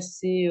quand même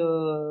assez.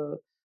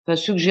 Enfin,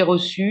 ceux que j'ai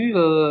reçus,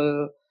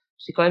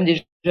 c'est quand même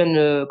des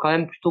jeunes quand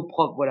même plutôt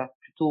propres, voilà,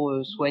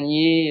 plutôt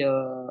soignés.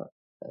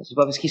 C'est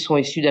pas parce qu'ils sont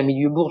issus d'un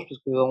milieu bourge, parce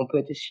qu'on peut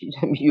être issu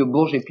d'un milieu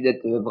bourge et puis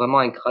d'être vraiment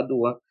un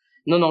crado, hein.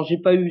 Non, non, j'ai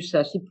pas eu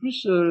ça. C'est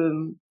plus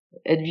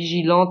être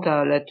vigilante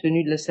à la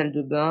tenue de la salle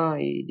de bain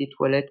et des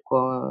toilettes,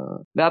 quoi.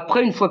 Mais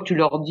après, une fois que tu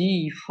leur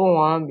dis, ils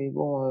font, hein. Mais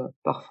bon,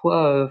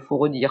 parfois, faut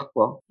redire,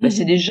 quoi. Ben,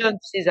 c'est des jeunes,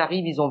 tu sais, ils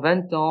arrivent, ils ont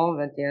 20 ans,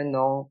 21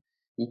 ans.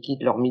 ils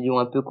quittent leur milieu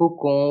un peu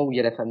cocon, où il y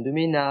a la femme de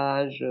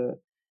ménage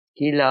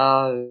qui est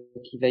là,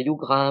 qui veille au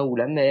grain, ou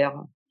la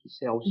mère, qui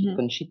sert aussi de Mhm.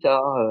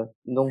 Conchita.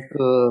 Donc,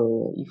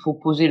 il faut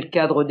poser le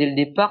cadre dès le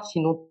départ,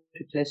 sinon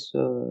tu te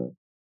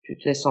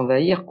laisses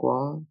envahir, quoi.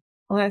 Hein.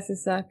 Ouais, c'est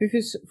ça. Puis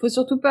faut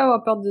surtout pas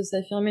avoir peur de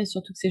s'affirmer,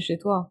 surtout que c'est chez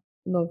toi.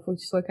 Donc, faut que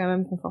tu sois quand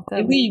même Et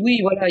confortable. oui, oui,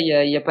 voilà,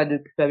 il y a pas de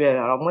culpabilité.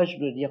 Alors moi, je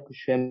dois dire que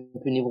je suis un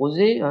peu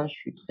névrosée, hein, je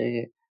suis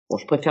très, bon,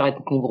 je préfère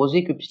être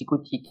névrosée que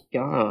psychotique,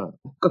 hein,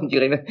 comme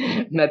dirait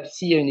ma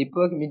psy à une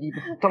époque, elle me dit,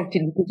 tant que t'es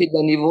du côté de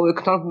la névrose,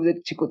 tant que vous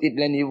êtes du côté de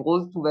la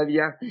névrose, tout va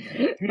bien.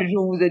 Le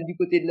jour où vous êtes du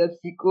côté de la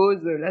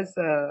psychose, là,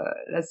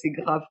 c'est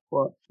grave,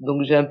 quoi.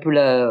 Donc j'ai un peu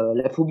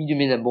la phobie du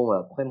ménage. Bon,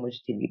 après, moi,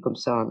 j'étais élevée comme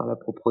ça, hein, dans la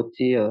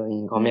propreté,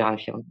 une Mm. grand-mère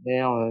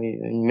infirmière,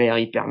 une mère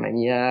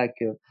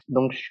hypermaniaque.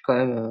 Donc je suis quand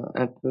même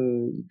un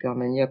peu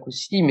hypermaniaque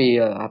aussi, mais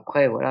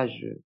après voilà,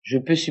 je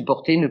peux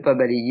supporter ne pas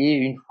balayer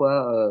une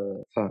fois.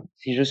 Enfin,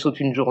 si je saute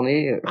une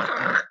journée,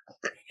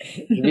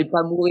 je vais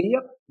pas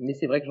mourir, mais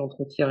c'est vrai que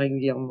j'entretiens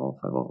régulièrement.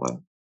 Enfin bon, voilà,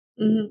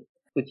 Mhm.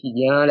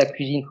 quotidien. La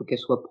cuisine, faut qu'elle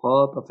soit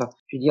propre. Enfin,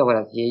 je veux dire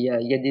voilà, il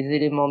y a des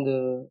éléments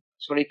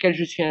sur lesquels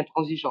je suis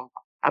intransigeant.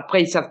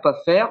 Après, ils savent pas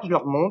faire, je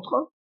leur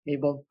montre. Mais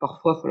bon,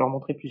 parfois, faut leur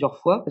montrer plusieurs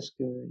fois parce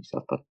que ils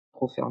savent pas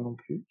trop faire non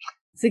plus.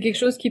 C'est quelque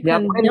chose qu'ils Mais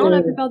prennent après, bien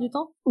la plupart du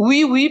temps?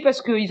 oui, oui,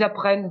 parce qu'ils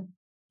apprennent.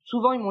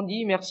 Souvent, ils m'ont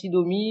dit merci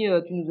Domi,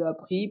 tu nous as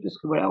appris parce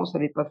que voilà, on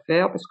savait pas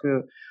faire, parce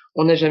que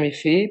on n'a jamais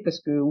fait,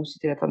 parce que ou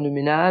c'était la femme de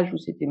ménage, ou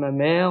c'était ma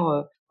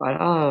mère,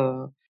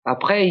 voilà.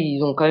 Après,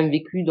 ils ont quand même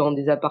vécu dans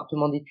des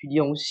appartements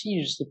d'étudiants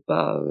aussi. Je sais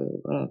pas,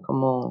 voilà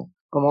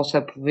comment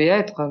ça pouvait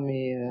être, hein,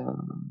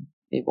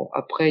 mais bon,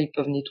 après ils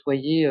peuvent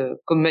nettoyer.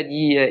 Comme m'a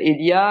dit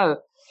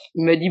Elia,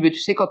 il m'a dit, tu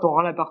sais, quand on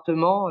rend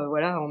l'appartement,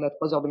 voilà, on a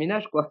 3 heures de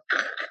ménage, quoi.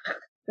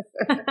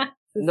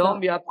 C'est Non, ça.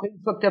 mais après,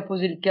 une fois que t'as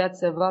posé le cadre,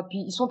 ça va. Puis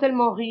ils sont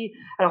tellement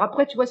Alors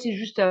après, tu vois, c'est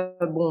juste,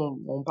 bon,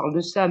 on parle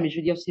de ça, mais je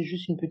veux dire, c'est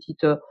juste une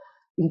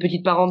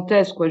petite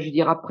parenthèse, quoi. Je veux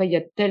dire, après, il y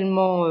a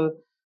tellement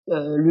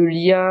le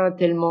lien,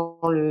 tellement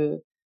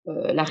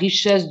la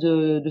richesse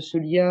de ce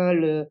lien,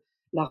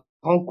 la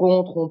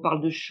rencontre. On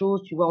parle de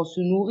choses, tu vois, on se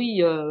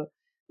nourrit,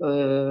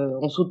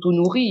 on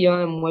s'auto-nourrit.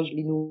 Hein. Moi, je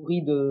les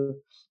nourris de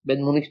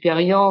mon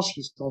expérience.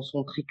 Ils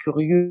sont très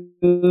curieux,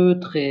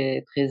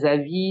 très très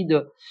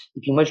avides. Et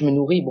puis moi, je me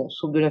nourris, bon,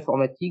 sauf de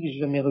l'informatique, j'ai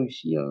jamais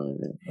réussi. Hein.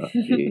 Voilà,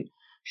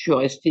 je suis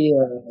resté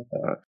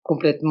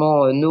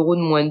complètement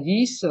neurone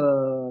 -10,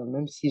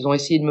 même s'ils ont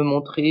essayé de me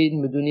montrer, de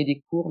me donner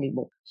des cours, mais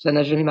bon, ça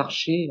n'a jamais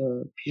marché.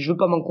 Puis je veux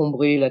pas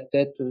m'encombrer la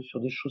tête sur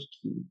des choses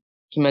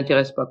qui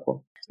m'intéressent pas,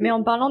 quoi. Mais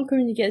en parlant de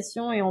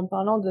communication et en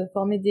parlant de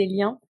former des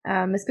liens,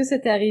 est-ce que ça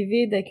t'est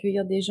arrivé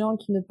d'accueillir des gens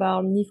qui ne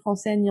parlent ni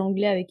français ni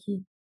anglais avec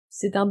qui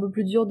c'était un peu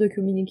plus dur de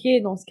communiquer?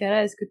 Et dans ce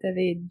cas-là, est-ce que tu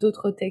avais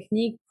d'autres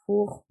techniques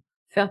pour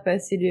faire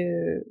passer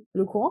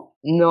le courant?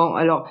 Non,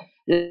 alors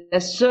la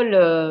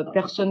seule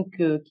personne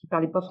qui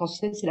parlait pas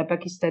français, c'est la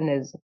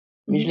pakistanaise.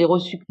 Mais je Mhm. l'ai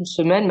reçue qu'une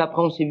semaine, mais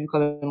après on s'est vu quand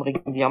même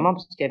régulièrement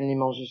parce qu'elle venait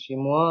manger chez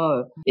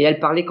moi et elle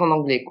parlait qu'en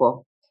anglais,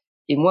 quoi.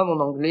 Et moi, mon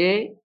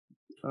anglais,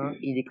 hein,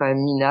 il est quand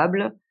même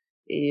minable.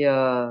 Et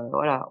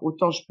voilà,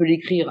 autant je peux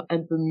l'écrire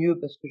un peu mieux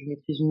parce que je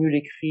maîtrise mieux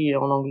l'écrit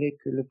en anglais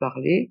que le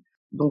parler.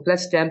 Donc là,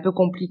 c'était un peu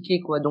compliqué,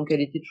 quoi. Donc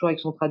elle était toujours avec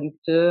son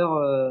traducteur.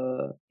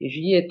 Et je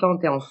lui dis, attends,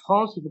 t'es en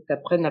France, il faut que tu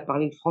apprennes à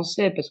parler le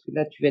français parce que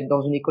là, tu vas être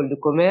dans une école de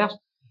commerce.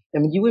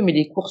 Elle me dit, oui, mais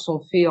les cours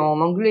sont faits en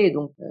anglais,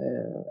 donc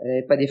elle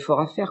avait pas d'effort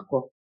à faire,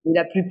 quoi. Et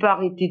la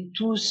plupart étaient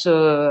tous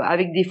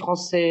avec des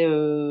Français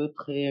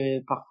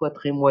parfois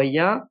très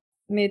moyens.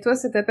 Mais toi,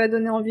 ça t'a pas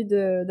donné envie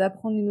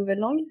d'apprendre une nouvelle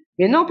langue?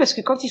 Mais non, parce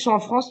que quand ils sont en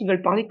France, ils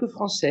veulent parler que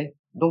français.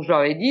 Donc je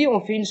leur ai dit,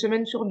 on fait une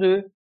semaine sur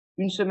deux.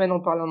 Une semaine on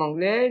parle en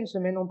anglais, une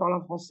semaine on parle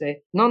en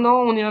français. Non, non,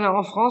 on est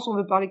en France, on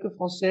veut parler que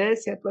français.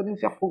 C'est à toi de nous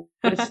faire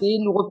progresser,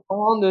 de nous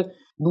reprendre.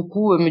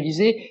 Beaucoup me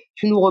disaient,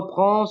 tu nous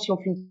reprends si on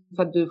fait une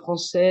faute de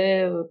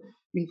français,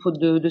 une faute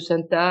de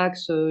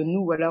syntaxe.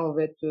 Nous, voilà,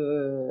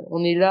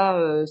 on est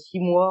là 6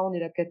 mois, on est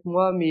là 4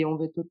 mois, mais on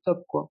va être au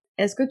top, quoi.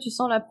 Est-ce que tu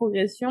sens la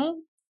progression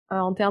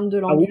en termes de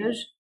Ah oui,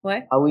 langage?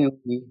 Ouais, ah oui, oui,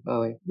 oui, ah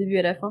oui. début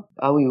à la fin.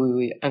 Ah oui, oui,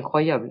 oui,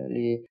 incroyable.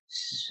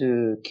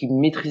 Ceux qui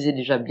maîtrisaient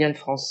déjà bien le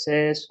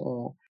français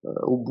sont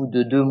au bout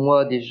de 2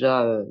 mois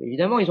déjà.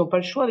 Évidemment, ils n'ont pas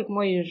le choix avec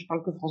moi. Je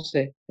parle que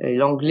français. Et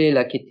l'anglais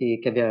là,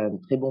 qui avait un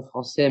très bon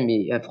français,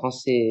 mais un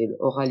français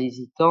oral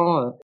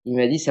hésitant, il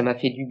m'a dit ça m'a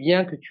fait du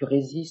bien que tu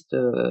résistes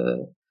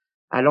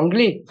à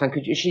l'anglais. Enfin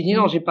j'ai dit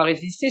non, Mhm. j'ai pas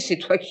résisté, c'est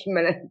toi qui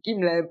me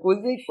l'as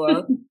imposé, quoi.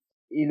 Hein.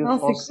 Et le Non, c'est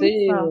cool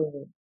français, ça.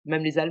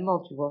 même les Allemands,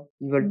 tu vois,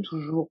 ils veulent Mm.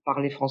 toujours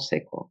parler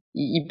français, quoi.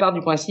 Ils partent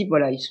du principe,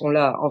 voilà, ils sont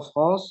là en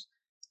France,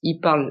 ils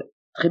parlent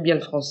très bien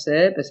le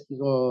français parce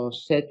qu'ils ont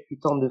 7,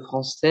 8 ans de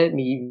français,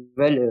 mais ils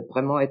veulent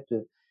vraiment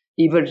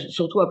ils veulent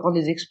surtout apprendre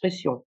des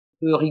expressions.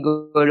 Un peu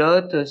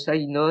rigolotes, ça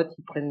ils notent,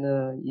 ils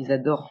prennent, ils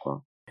adorent,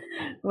 quoi.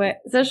 Ouais,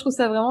 ça je trouve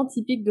ça vraiment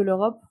typique de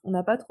l'Europe. On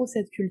n'a pas trop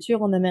cette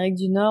culture en Amérique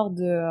du Nord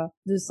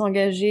de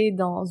s'engager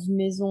dans une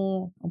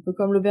maison un peu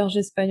comme l'auberge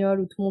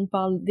espagnole où tout le monde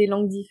parle des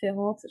langues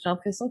différentes. J'ai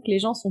l'impression que les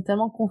gens sont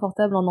tellement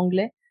confortables en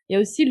anglais. Il y a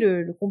aussi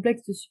le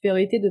complexe de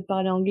supériorité de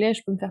parler anglais.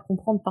 Je peux me faire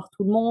comprendre par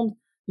tout le monde.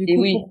 Du Et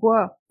coup, oui,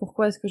 pourquoi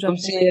est-ce que comme j'apprendrais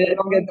c'est une la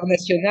autre langue langue?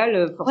 internationale,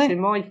 Ouais,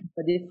 forcément, ils font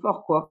pas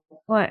d'efforts, quoi.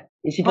 ouais,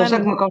 Et c'est pour ouais, ça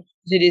que non, moi, quand je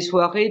faisais des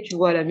soirées, tu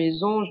vois, à la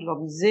maison, je leur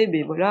disais,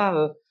 ben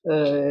voilà,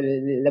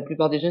 la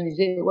plupart des jeunes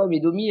disaient, ouais, mais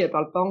Domi, elle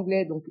parle pas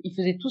anglais, donc ils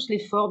faisaient tous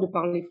l'effort de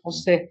parler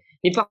français.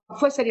 Et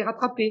parfois, ça les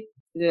rattrapait.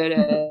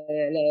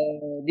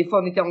 Des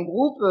fois, on était en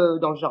groupe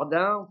dans le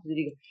jardin,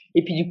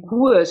 et puis du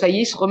coup, ça y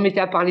est, ils se remettaient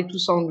à parler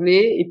tous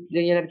anglais. Et puis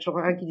là, il y en avait toujours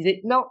un qui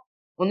disait, non,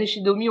 on est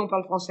chez Domi, on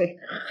parle français.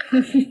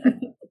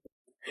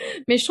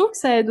 mais je trouve que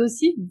ça aide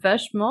aussi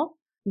vachement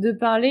de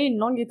parler une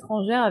langue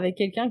étrangère avec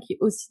quelqu'un qui est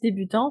aussi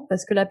débutant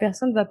parce que la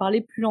personne va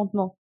parler plus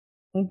lentement.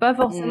 Donc pas Hmm.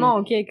 forcément,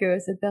 ok, que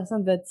cette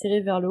personne va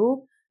tirer vers le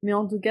haut, mais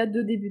en tout cas,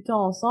 deux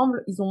débutants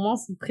ensemble, ils ont moins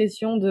cette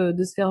pression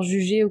de se faire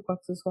juger ou quoi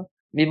que ce soit.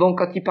 Mais bon,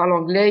 quand ils parlent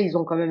anglais, ils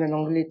ont quand même un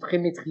anglais très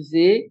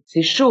maîtrisé.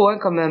 C'est chaud, hein,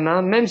 quand même,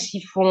 hein. Même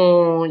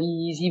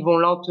ils y vont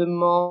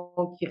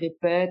lentement, qu'ils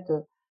répètent.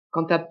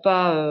 Quand t'as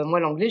pas,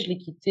 moi, l'anglais, je l'ai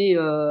quitté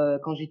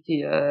quand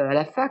j'étais à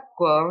la fac,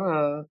 quoi.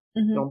 Hein,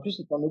 et en Mhm. plus,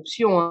 c'est en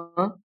option,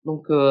 hein.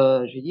 Donc,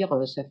 je vais dire,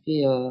 ça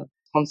fait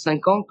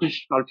 35 ans que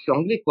je parle plus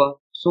anglais,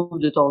 quoi. Sauf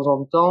de temps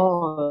en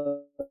temps.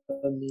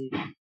 Mais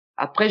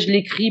après, je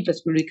l'écris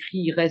parce que l'écrit,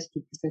 il reste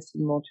plus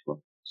facilement, tu vois.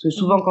 Parce que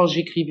souvent, Mhm. quand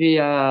j'écrivais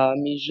à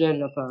mes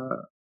jeunes, enfin,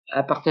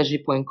 à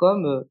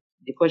partager.com,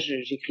 des fois,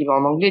 j'écrivais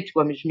en anglais, tu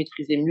vois, mais je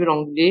maîtrisais mieux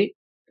l'anglais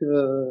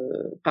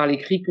que par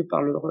l'écrit que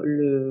par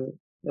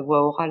la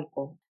voix orale,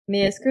 quoi. Mais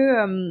est-ce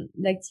que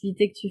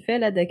l'activité que tu fais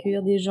là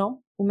d'accueillir des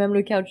gens ou même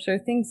le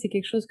couchsurfing, c'est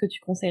quelque chose que tu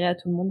conseillerais à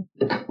tout le monde?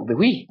 Ben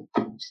oui,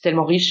 c'est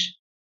tellement riche.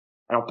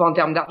 Alors, pas en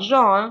termes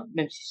d'argent, hein,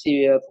 même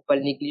si faut pas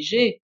le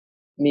négliger,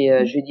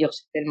 mais je vais dire,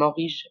 c'est tellement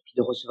riche. Et puis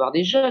de recevoir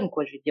des jeunes,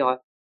 quoi, je vais dire,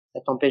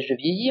 ça t'empêche de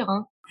vieillir,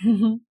 hein.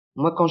 Mhm.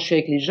 Moi, quand je suis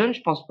avec les jeunes,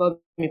 je pense pas à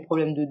mes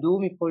problèmes de dos,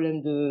 mes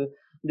problèmes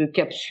de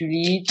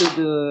capsulite,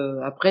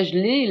 après, je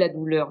l'ai, la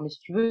douleur, mais si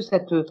tu veux, ça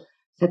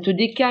te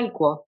décale,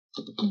 quoi.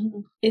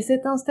 Mhm. Et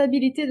cette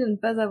instabilité de ne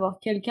pas avoir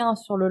quelqu'un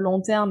sur le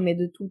long terme, mais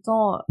de tout le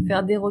temps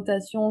faire des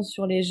rotations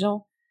sur les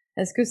gens,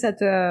 est-ce que ça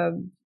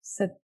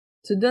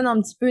te donne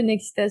un petit peu une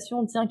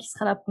excitation, tiens, qui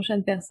sera la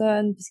prochaine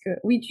personne? Puisque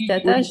oui, tu Oui, oui.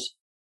 t'attaches,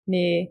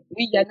 mais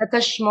Oui, il y a un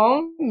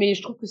attachement, mais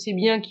je trouve que c'est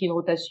bien qu'il y ait une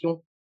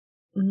rotation.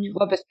 Tu mhm,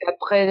 vois, parce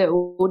qu'après,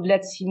 au-delà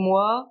de 6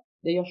 mois,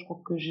 d'ailleurs, je crois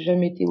que j'ai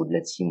jamais été au-delà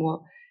de 6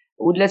 mois.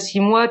 Au-delà de 6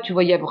 mois, tu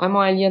vois, il y a vraiment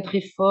un lien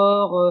très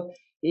fort,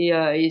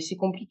 et c'est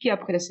compliqué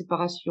après la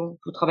séparation. Il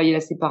faut travailler la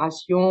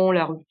séparation,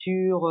 la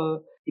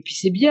rupture, et puis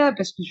c'est bien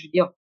parce que je veux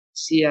dire,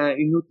 c'est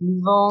une autre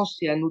mouvance,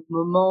 c'est un autre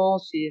moment,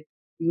 c'est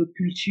une autre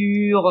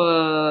culture,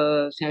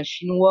 c'est un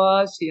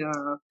chinois, c'est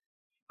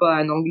pas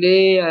un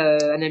anglais,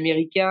 un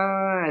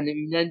américain,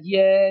 une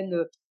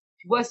indienne.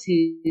 Tu vois,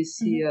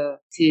 mhm,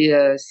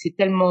 c'est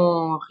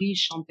tellement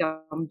riche en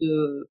termes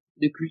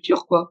de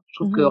culture, quoi. Je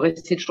trouve que mhm,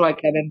 rester toujours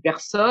avec la même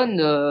personne,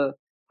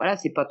 voilà,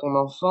 c'est pas ton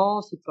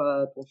enfant, c'est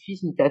pas ton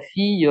fils ni ta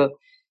fille,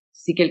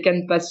 c'est quelqu'un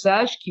de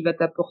passage qui va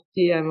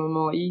t'apporter à un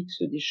moment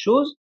X des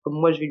choses, comme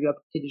moi je vais lui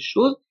apporter des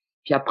choses.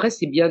 Puis après,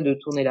 c'est bien de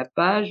tourner la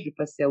page, de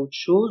passer à autre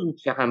chose ou de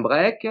faire un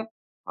break.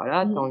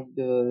 Voilà, t'as mhm, envie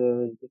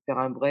de faire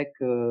un break,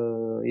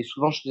 et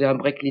souvent je faisais un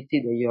break l'été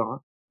d'ailleurs,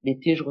 hein.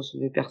 L'été, je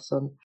recevais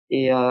personne.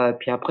 Et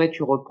puis après,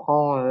 tu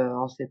reprends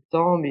en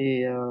septembre,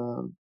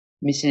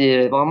 mais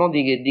c'est vraiment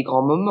des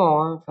grands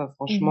moments, hein. Enfin, mhm,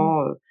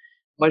 franchement,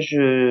 moi,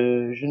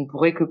 je ne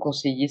pourrais que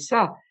conseiller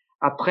ça.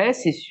 Après,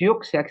 c'est sûr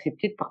que c'est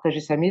accepté de partager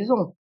sa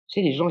maison. Tu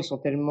sais, les gens, ils sont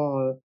tellement,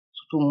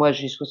 surtout moi,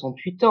 j'ai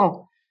 68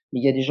 ans, mais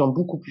il y a des gens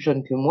beaucoup plus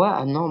jeunes que moi.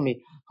 Ah non, mais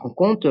rends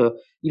compte,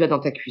 il va dans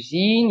ta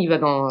cuisine, il va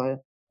dans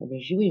ah ben,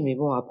 je dis: «Oui, mais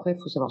bon, après,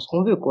 faut savoir ce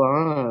qu'on veut, quoi,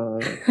 hein,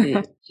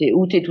 c'est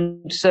ou t'es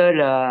toute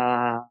seule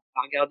à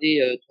regarder,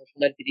 ton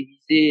journal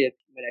télévisé,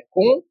 film à la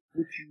con,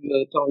 ou tu,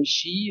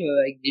 t'enrichis,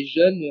 avec des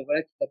jeunes,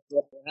 voilà, qui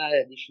t'apportent,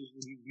 voilà, des choses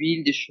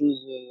volubiles, des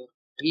choses,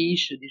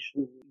 riches, des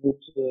choses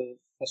d'autres,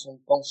 façons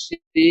de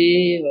penser,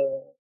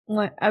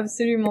 Ouais,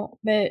 absolument.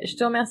 Ben, je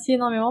te remercie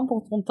énormément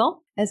pour ton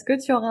temps. Est-ce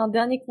que tu aurais un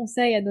dernier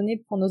conseil à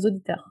donner pour nos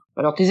auditeurs?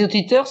 Alors tes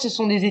auditeurs, ce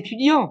sont des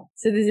étudiants?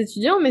 C'est des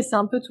étudiants, mais c'est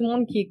un peu tout le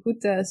monde qui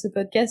écoute ce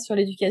podcast sur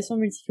l'éducation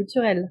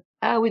multiculturelle.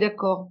 Ah oui,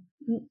 d'accord.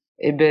 Mm.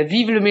 Eh ben,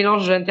 vive le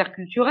mélange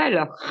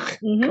interculturel!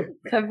 Mhm.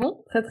 Très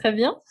bon, très très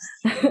bien.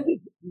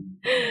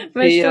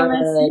 Ben, je C'est te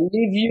remercie.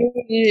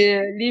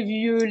 les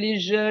vieux, les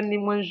jeunes, les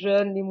moins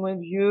jeunes, les moins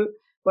vieux.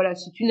 Voilà,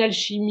 c'est une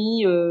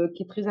alchimie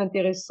qui est très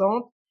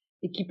intéressante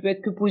et qui peut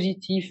être que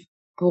positif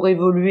pour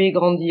évoluer et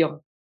grandir.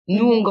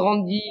 Nous, on Mhm.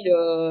 grandit,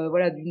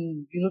 voilà,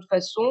 d'une autre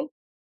façon.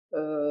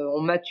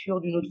 On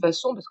mature d'une autre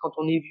façon parce que quand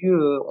on est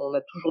vieux, on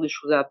a toujours des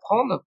choses à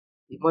apprendre.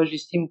 Et moi,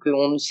 j'estime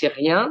qu'on ne sait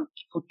rien,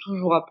 qu'il faut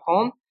toujours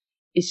apprendre.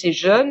 Et ces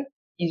jeunes,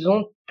 ils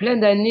ont plein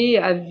d'années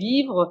à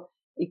vivre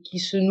et qui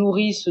se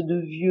nourrissent de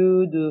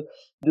vieux, de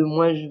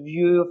moins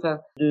vieux, enfin,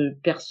 de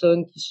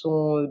personnes qui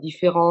sont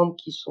différentes,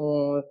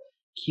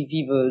 qui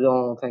vivent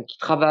enfin, qui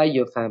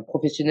travaillent, enfin,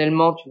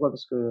 professionnellement, tu vois,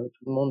 parce que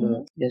tout le monde,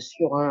 Mhm. bien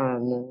sûr,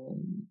 hein,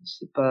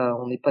 c'est pas,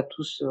 on n'a pas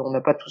tous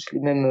les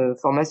mêmes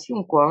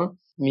formations, quoi, hein.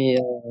 Mais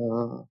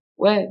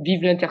ouais,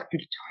 vive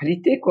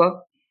l'interculturalité,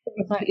 quoi.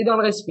 Ouais. Et dans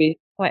le respect.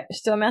 Ouais,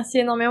 je te remercie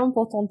énormément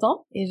pour ton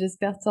temps et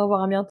j'espère te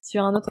revoir bientôt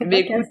sur un autre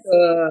Mais podcast.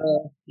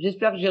 écoute,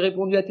 j'espère que j'ai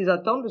répondu à tes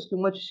attentes parce que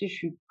moi, tu sais, je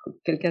suis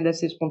quelqu'un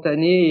d'assez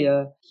spontané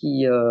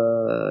et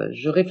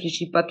je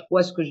réfléchis pas trop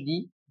à ce que je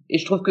dis. Et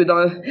je trouve que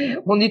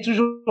on est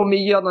toujours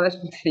meilleur dans la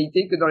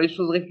spontanéité que dans les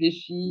choses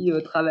réfléchies,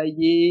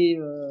 travaillées.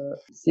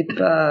 C'est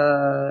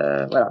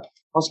pas, voilà,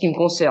 en ce qui me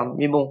concerne.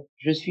 Mais bon,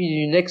 je suis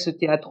une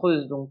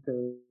ex-théâtreuse, donc,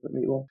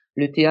 mais bon,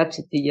 le théâtre,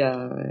 c'était il y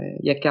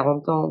a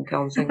 40 ans ou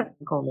 45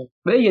 ans. Donc.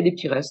 Mais il y a des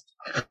petits restes.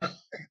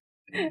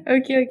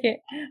 Ok.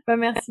 Bah,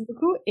 merci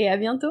beaucoup et à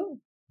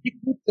bientôt.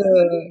 Écoute,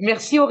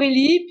 merci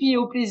Aurélie, puis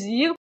au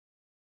plaisir.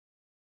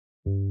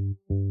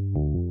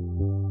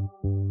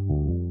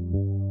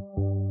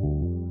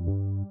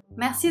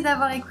 Merci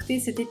d'avoir écouté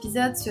cet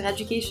épisode sur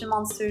Education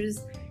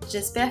Monsters.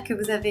 J'espère que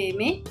vous avez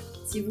aimé.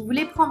 Si vous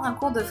voulez prendre un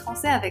cours de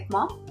français avec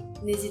moi,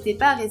 n'hésitez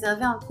pas à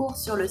réserver un cours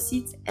sur le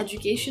site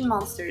Education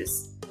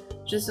Monsters.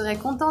 Je serai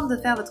contente de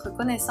faire votre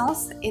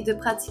connaissance et de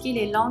pratiquer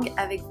les langues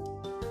avec vous.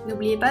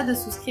 N'oubliez pas de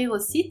souscrire au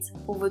site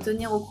pour vous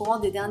tenir au courant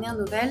des dernières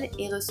nouvelles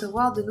et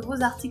recevoir de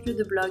nouveaux articles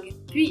de blog.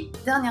 Puis,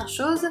 dernière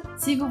chose,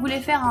 si vous voulez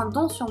faire un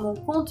don sur mon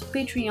compte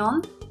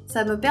Patreon,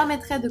 ça me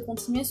permettrait de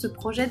continuer ce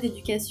projet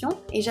d'éducation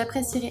et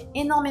j'apprécierais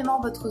énormément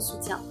votre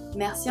soutien.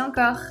 Merci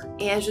encore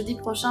et à jeudi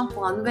prochain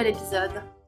pour un nouvel épisode.